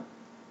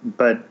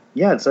 But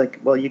yeah, it's like,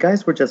 well, you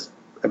guys were just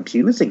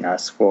abusing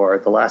us for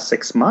the last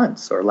 6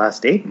 months or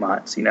last 8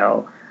 months.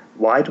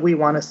 Why do we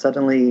want to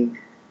suddenly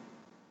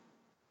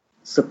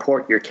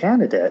support your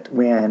candidate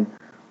when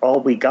all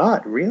we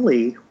got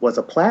really was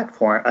a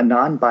platform, a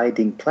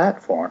non-binding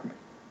platform?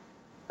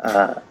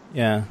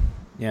 Yeah.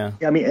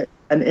 I mean,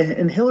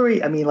 and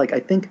Hillary, I mean, like, I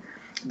think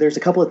there's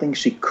a couple of things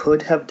she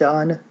could have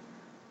done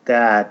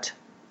that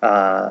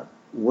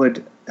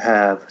would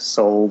have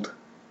sold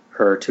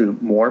her to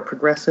more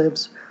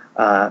progressives.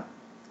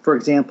 For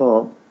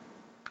example,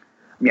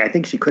 I mean, I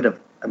think she could have.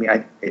 I mean, I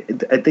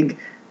think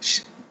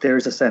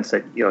there's a sense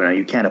that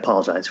you can't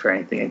apologize for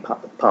anything in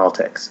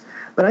politics.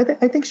 But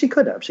I think she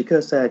could have. She could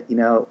have said,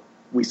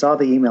 we saw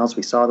the emails,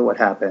 we saw what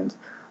happened.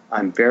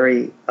 I'm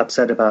very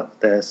upset about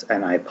this,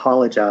 and I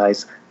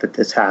apologize that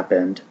this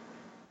happened.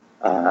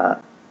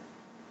 But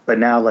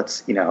now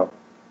let's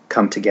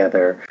come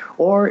together.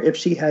 Or if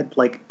she had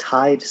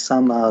tied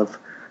some of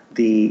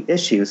the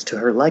issues to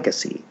her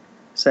legacy,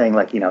 saying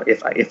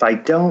if I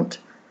don't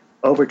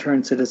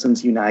overturn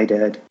Citizens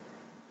United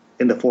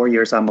in the 4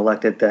 years I'm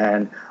elected,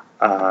 then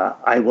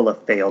I will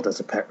have failed as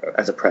a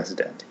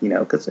president.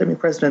 Because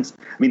presidents,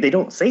 they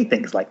don't say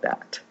things like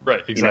that.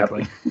 Right.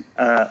 Exactly.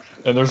 And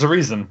there's a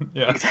reason.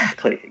 Yeah.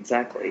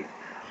 Exactly.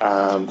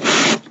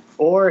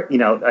 Or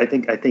I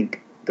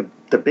think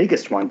the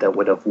biggest one that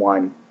would have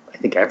won, I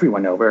think,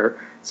 everyone over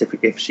is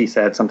if she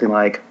said something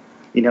like,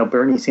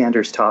 Bernie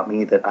Sanders taught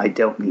me that I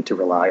don't need to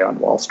rely on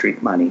Wall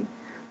Street money,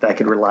 that I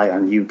could rely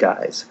on you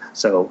guys.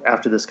 So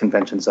after this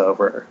convention's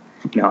over,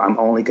 I'm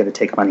only going to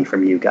take money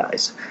from you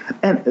guys.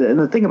 And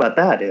the thing about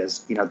that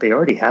is, they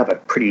already have a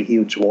pretty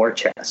huge war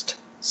chest.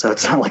 So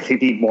it's not like they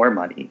need more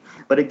money.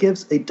 But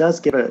it does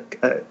give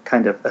a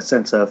kind of a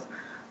sense of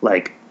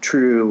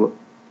true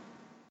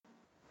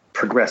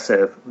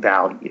progressive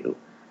value,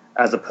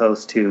 as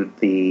opposed to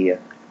the,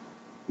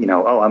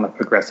 I'm a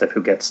progressive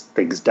who gets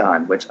things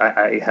done, which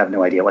I have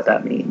no idea what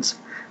that means.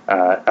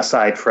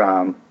 Aside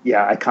from,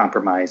 I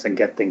compromise and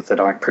get things that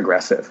aren't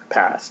progressive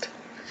passed.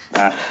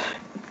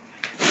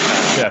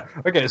 Yeah.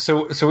 Okay.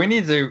 So we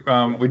need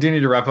to we do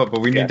need to wrap up,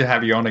 but we need to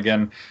have you on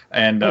again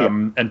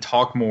and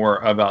talk more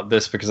about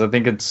this, because I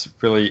think it's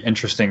really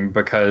interesting,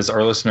 because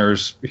our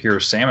listeners hear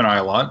Sam and I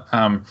a lot,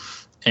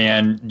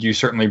 and you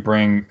certainly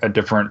bring a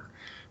different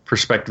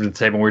perspective to the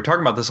table. We were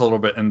talking about this a little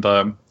bit in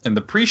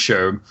the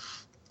pre-show,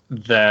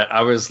 that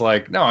I was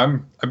like, no,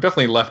 I'm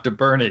definitely left of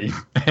Bernie,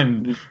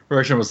 and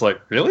Roshan was like,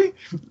 really?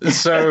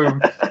 So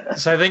I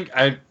think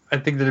that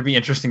it'd be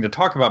interesting to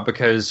talk about,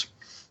 because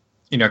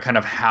kind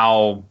of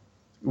how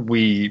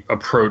we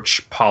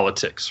approach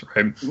politics,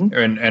 right?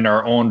 Mm-hmm. And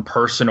our own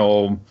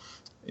personal,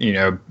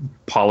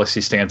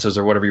 policy stances,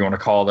 or whatever you want to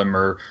call them,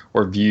 or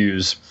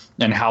views,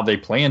 and how they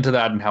play into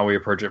that, and how we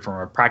approach it from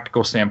a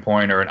practical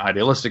standpoint, or an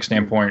idealistic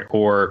standpoint,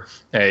 or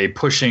a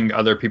pushing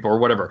other people, or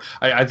whatever.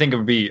 I think it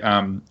would be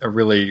a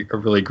really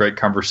great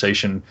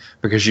conversation,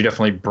 because you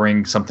definitely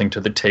bring something to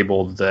the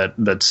table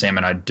that Sam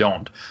and I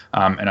don't,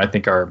 and I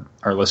think our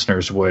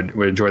listeners would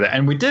enjoy that.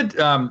 And we did,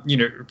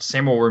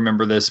 Sam will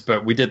remember this,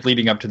 but we did,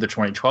 leading up to the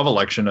 2012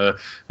 election,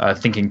 a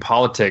Thinking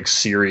Politics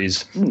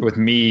series with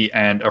me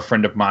and a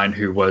friend of mine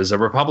who was a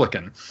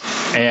Republican,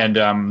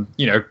 and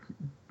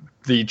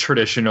the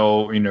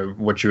traditional,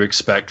 what you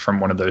expect from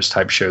one of those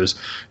type shows,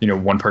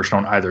 one person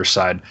on either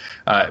side.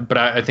 But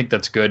I think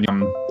that's good.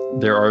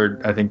 There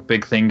are, I think,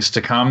 big things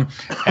to come,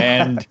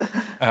 and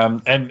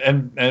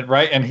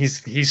right, and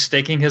he's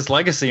staking his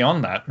legacy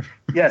on that.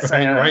 Yes,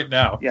 right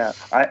now. Yeah,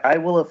 I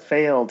will have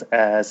failed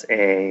as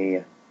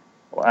a.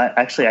 Well,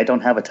 I don't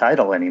have a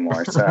title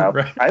anymore, so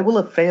right. I will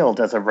have failed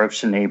as a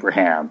Roshan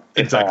Abraham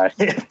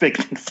if big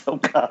things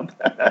don't come.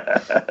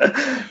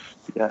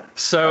 Yeah.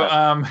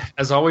 So,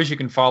 as always, you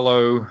can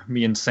follow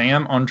me and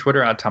Sam on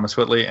Twitter at Thomas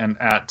Whitley and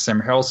at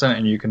Sam Harrelson,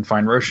 and you can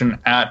find Roshan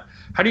at,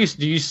 do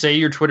you say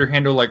your Twitter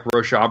handle like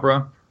Rosh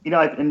Abra?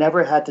 I've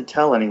never had to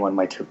tell anyone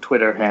my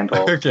Twitter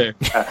handle. Okay.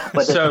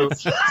 But so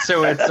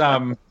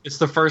it's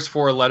the first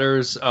four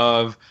letters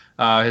of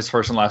his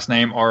first and last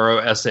name,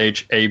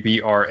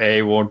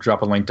 ROSHABRA. We'll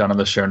drop a link down in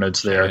the show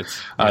notes there,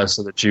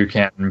 so that you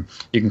can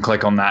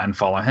click on that and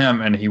follow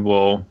him, and he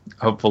will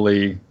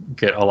hopefully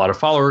get a lot of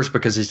followers,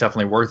 because he's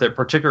definitely worth it,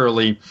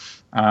 particularly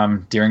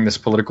during this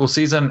political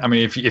season. I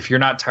mean, if you're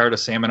not tired of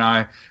Sam and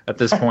I at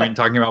this point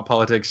talking about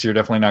politics, you're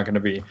definitely not going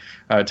to be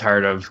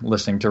tired of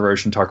listening to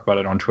Roshan talk about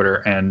it on Twitter,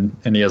 and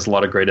he has a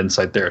lot of great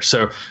insight there.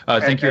 So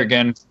thank you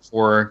again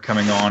for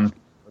coming on.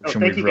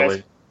 Thank you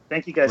guys.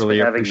 Thank you guys for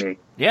having me.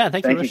 Yeah,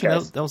 thank you,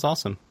 Roshan. That was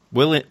awesome.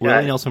 Willie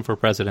Nelson for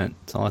president.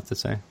 That's all I have to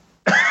say.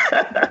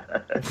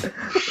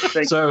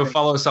 So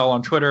follow us all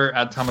on Twitter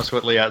at Thomas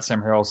Whitley, at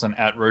Sam Harrelson,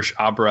 at Rosh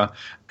Abra,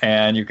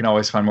 and you can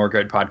always find more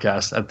great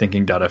podcasts at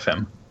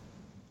thinking.fm.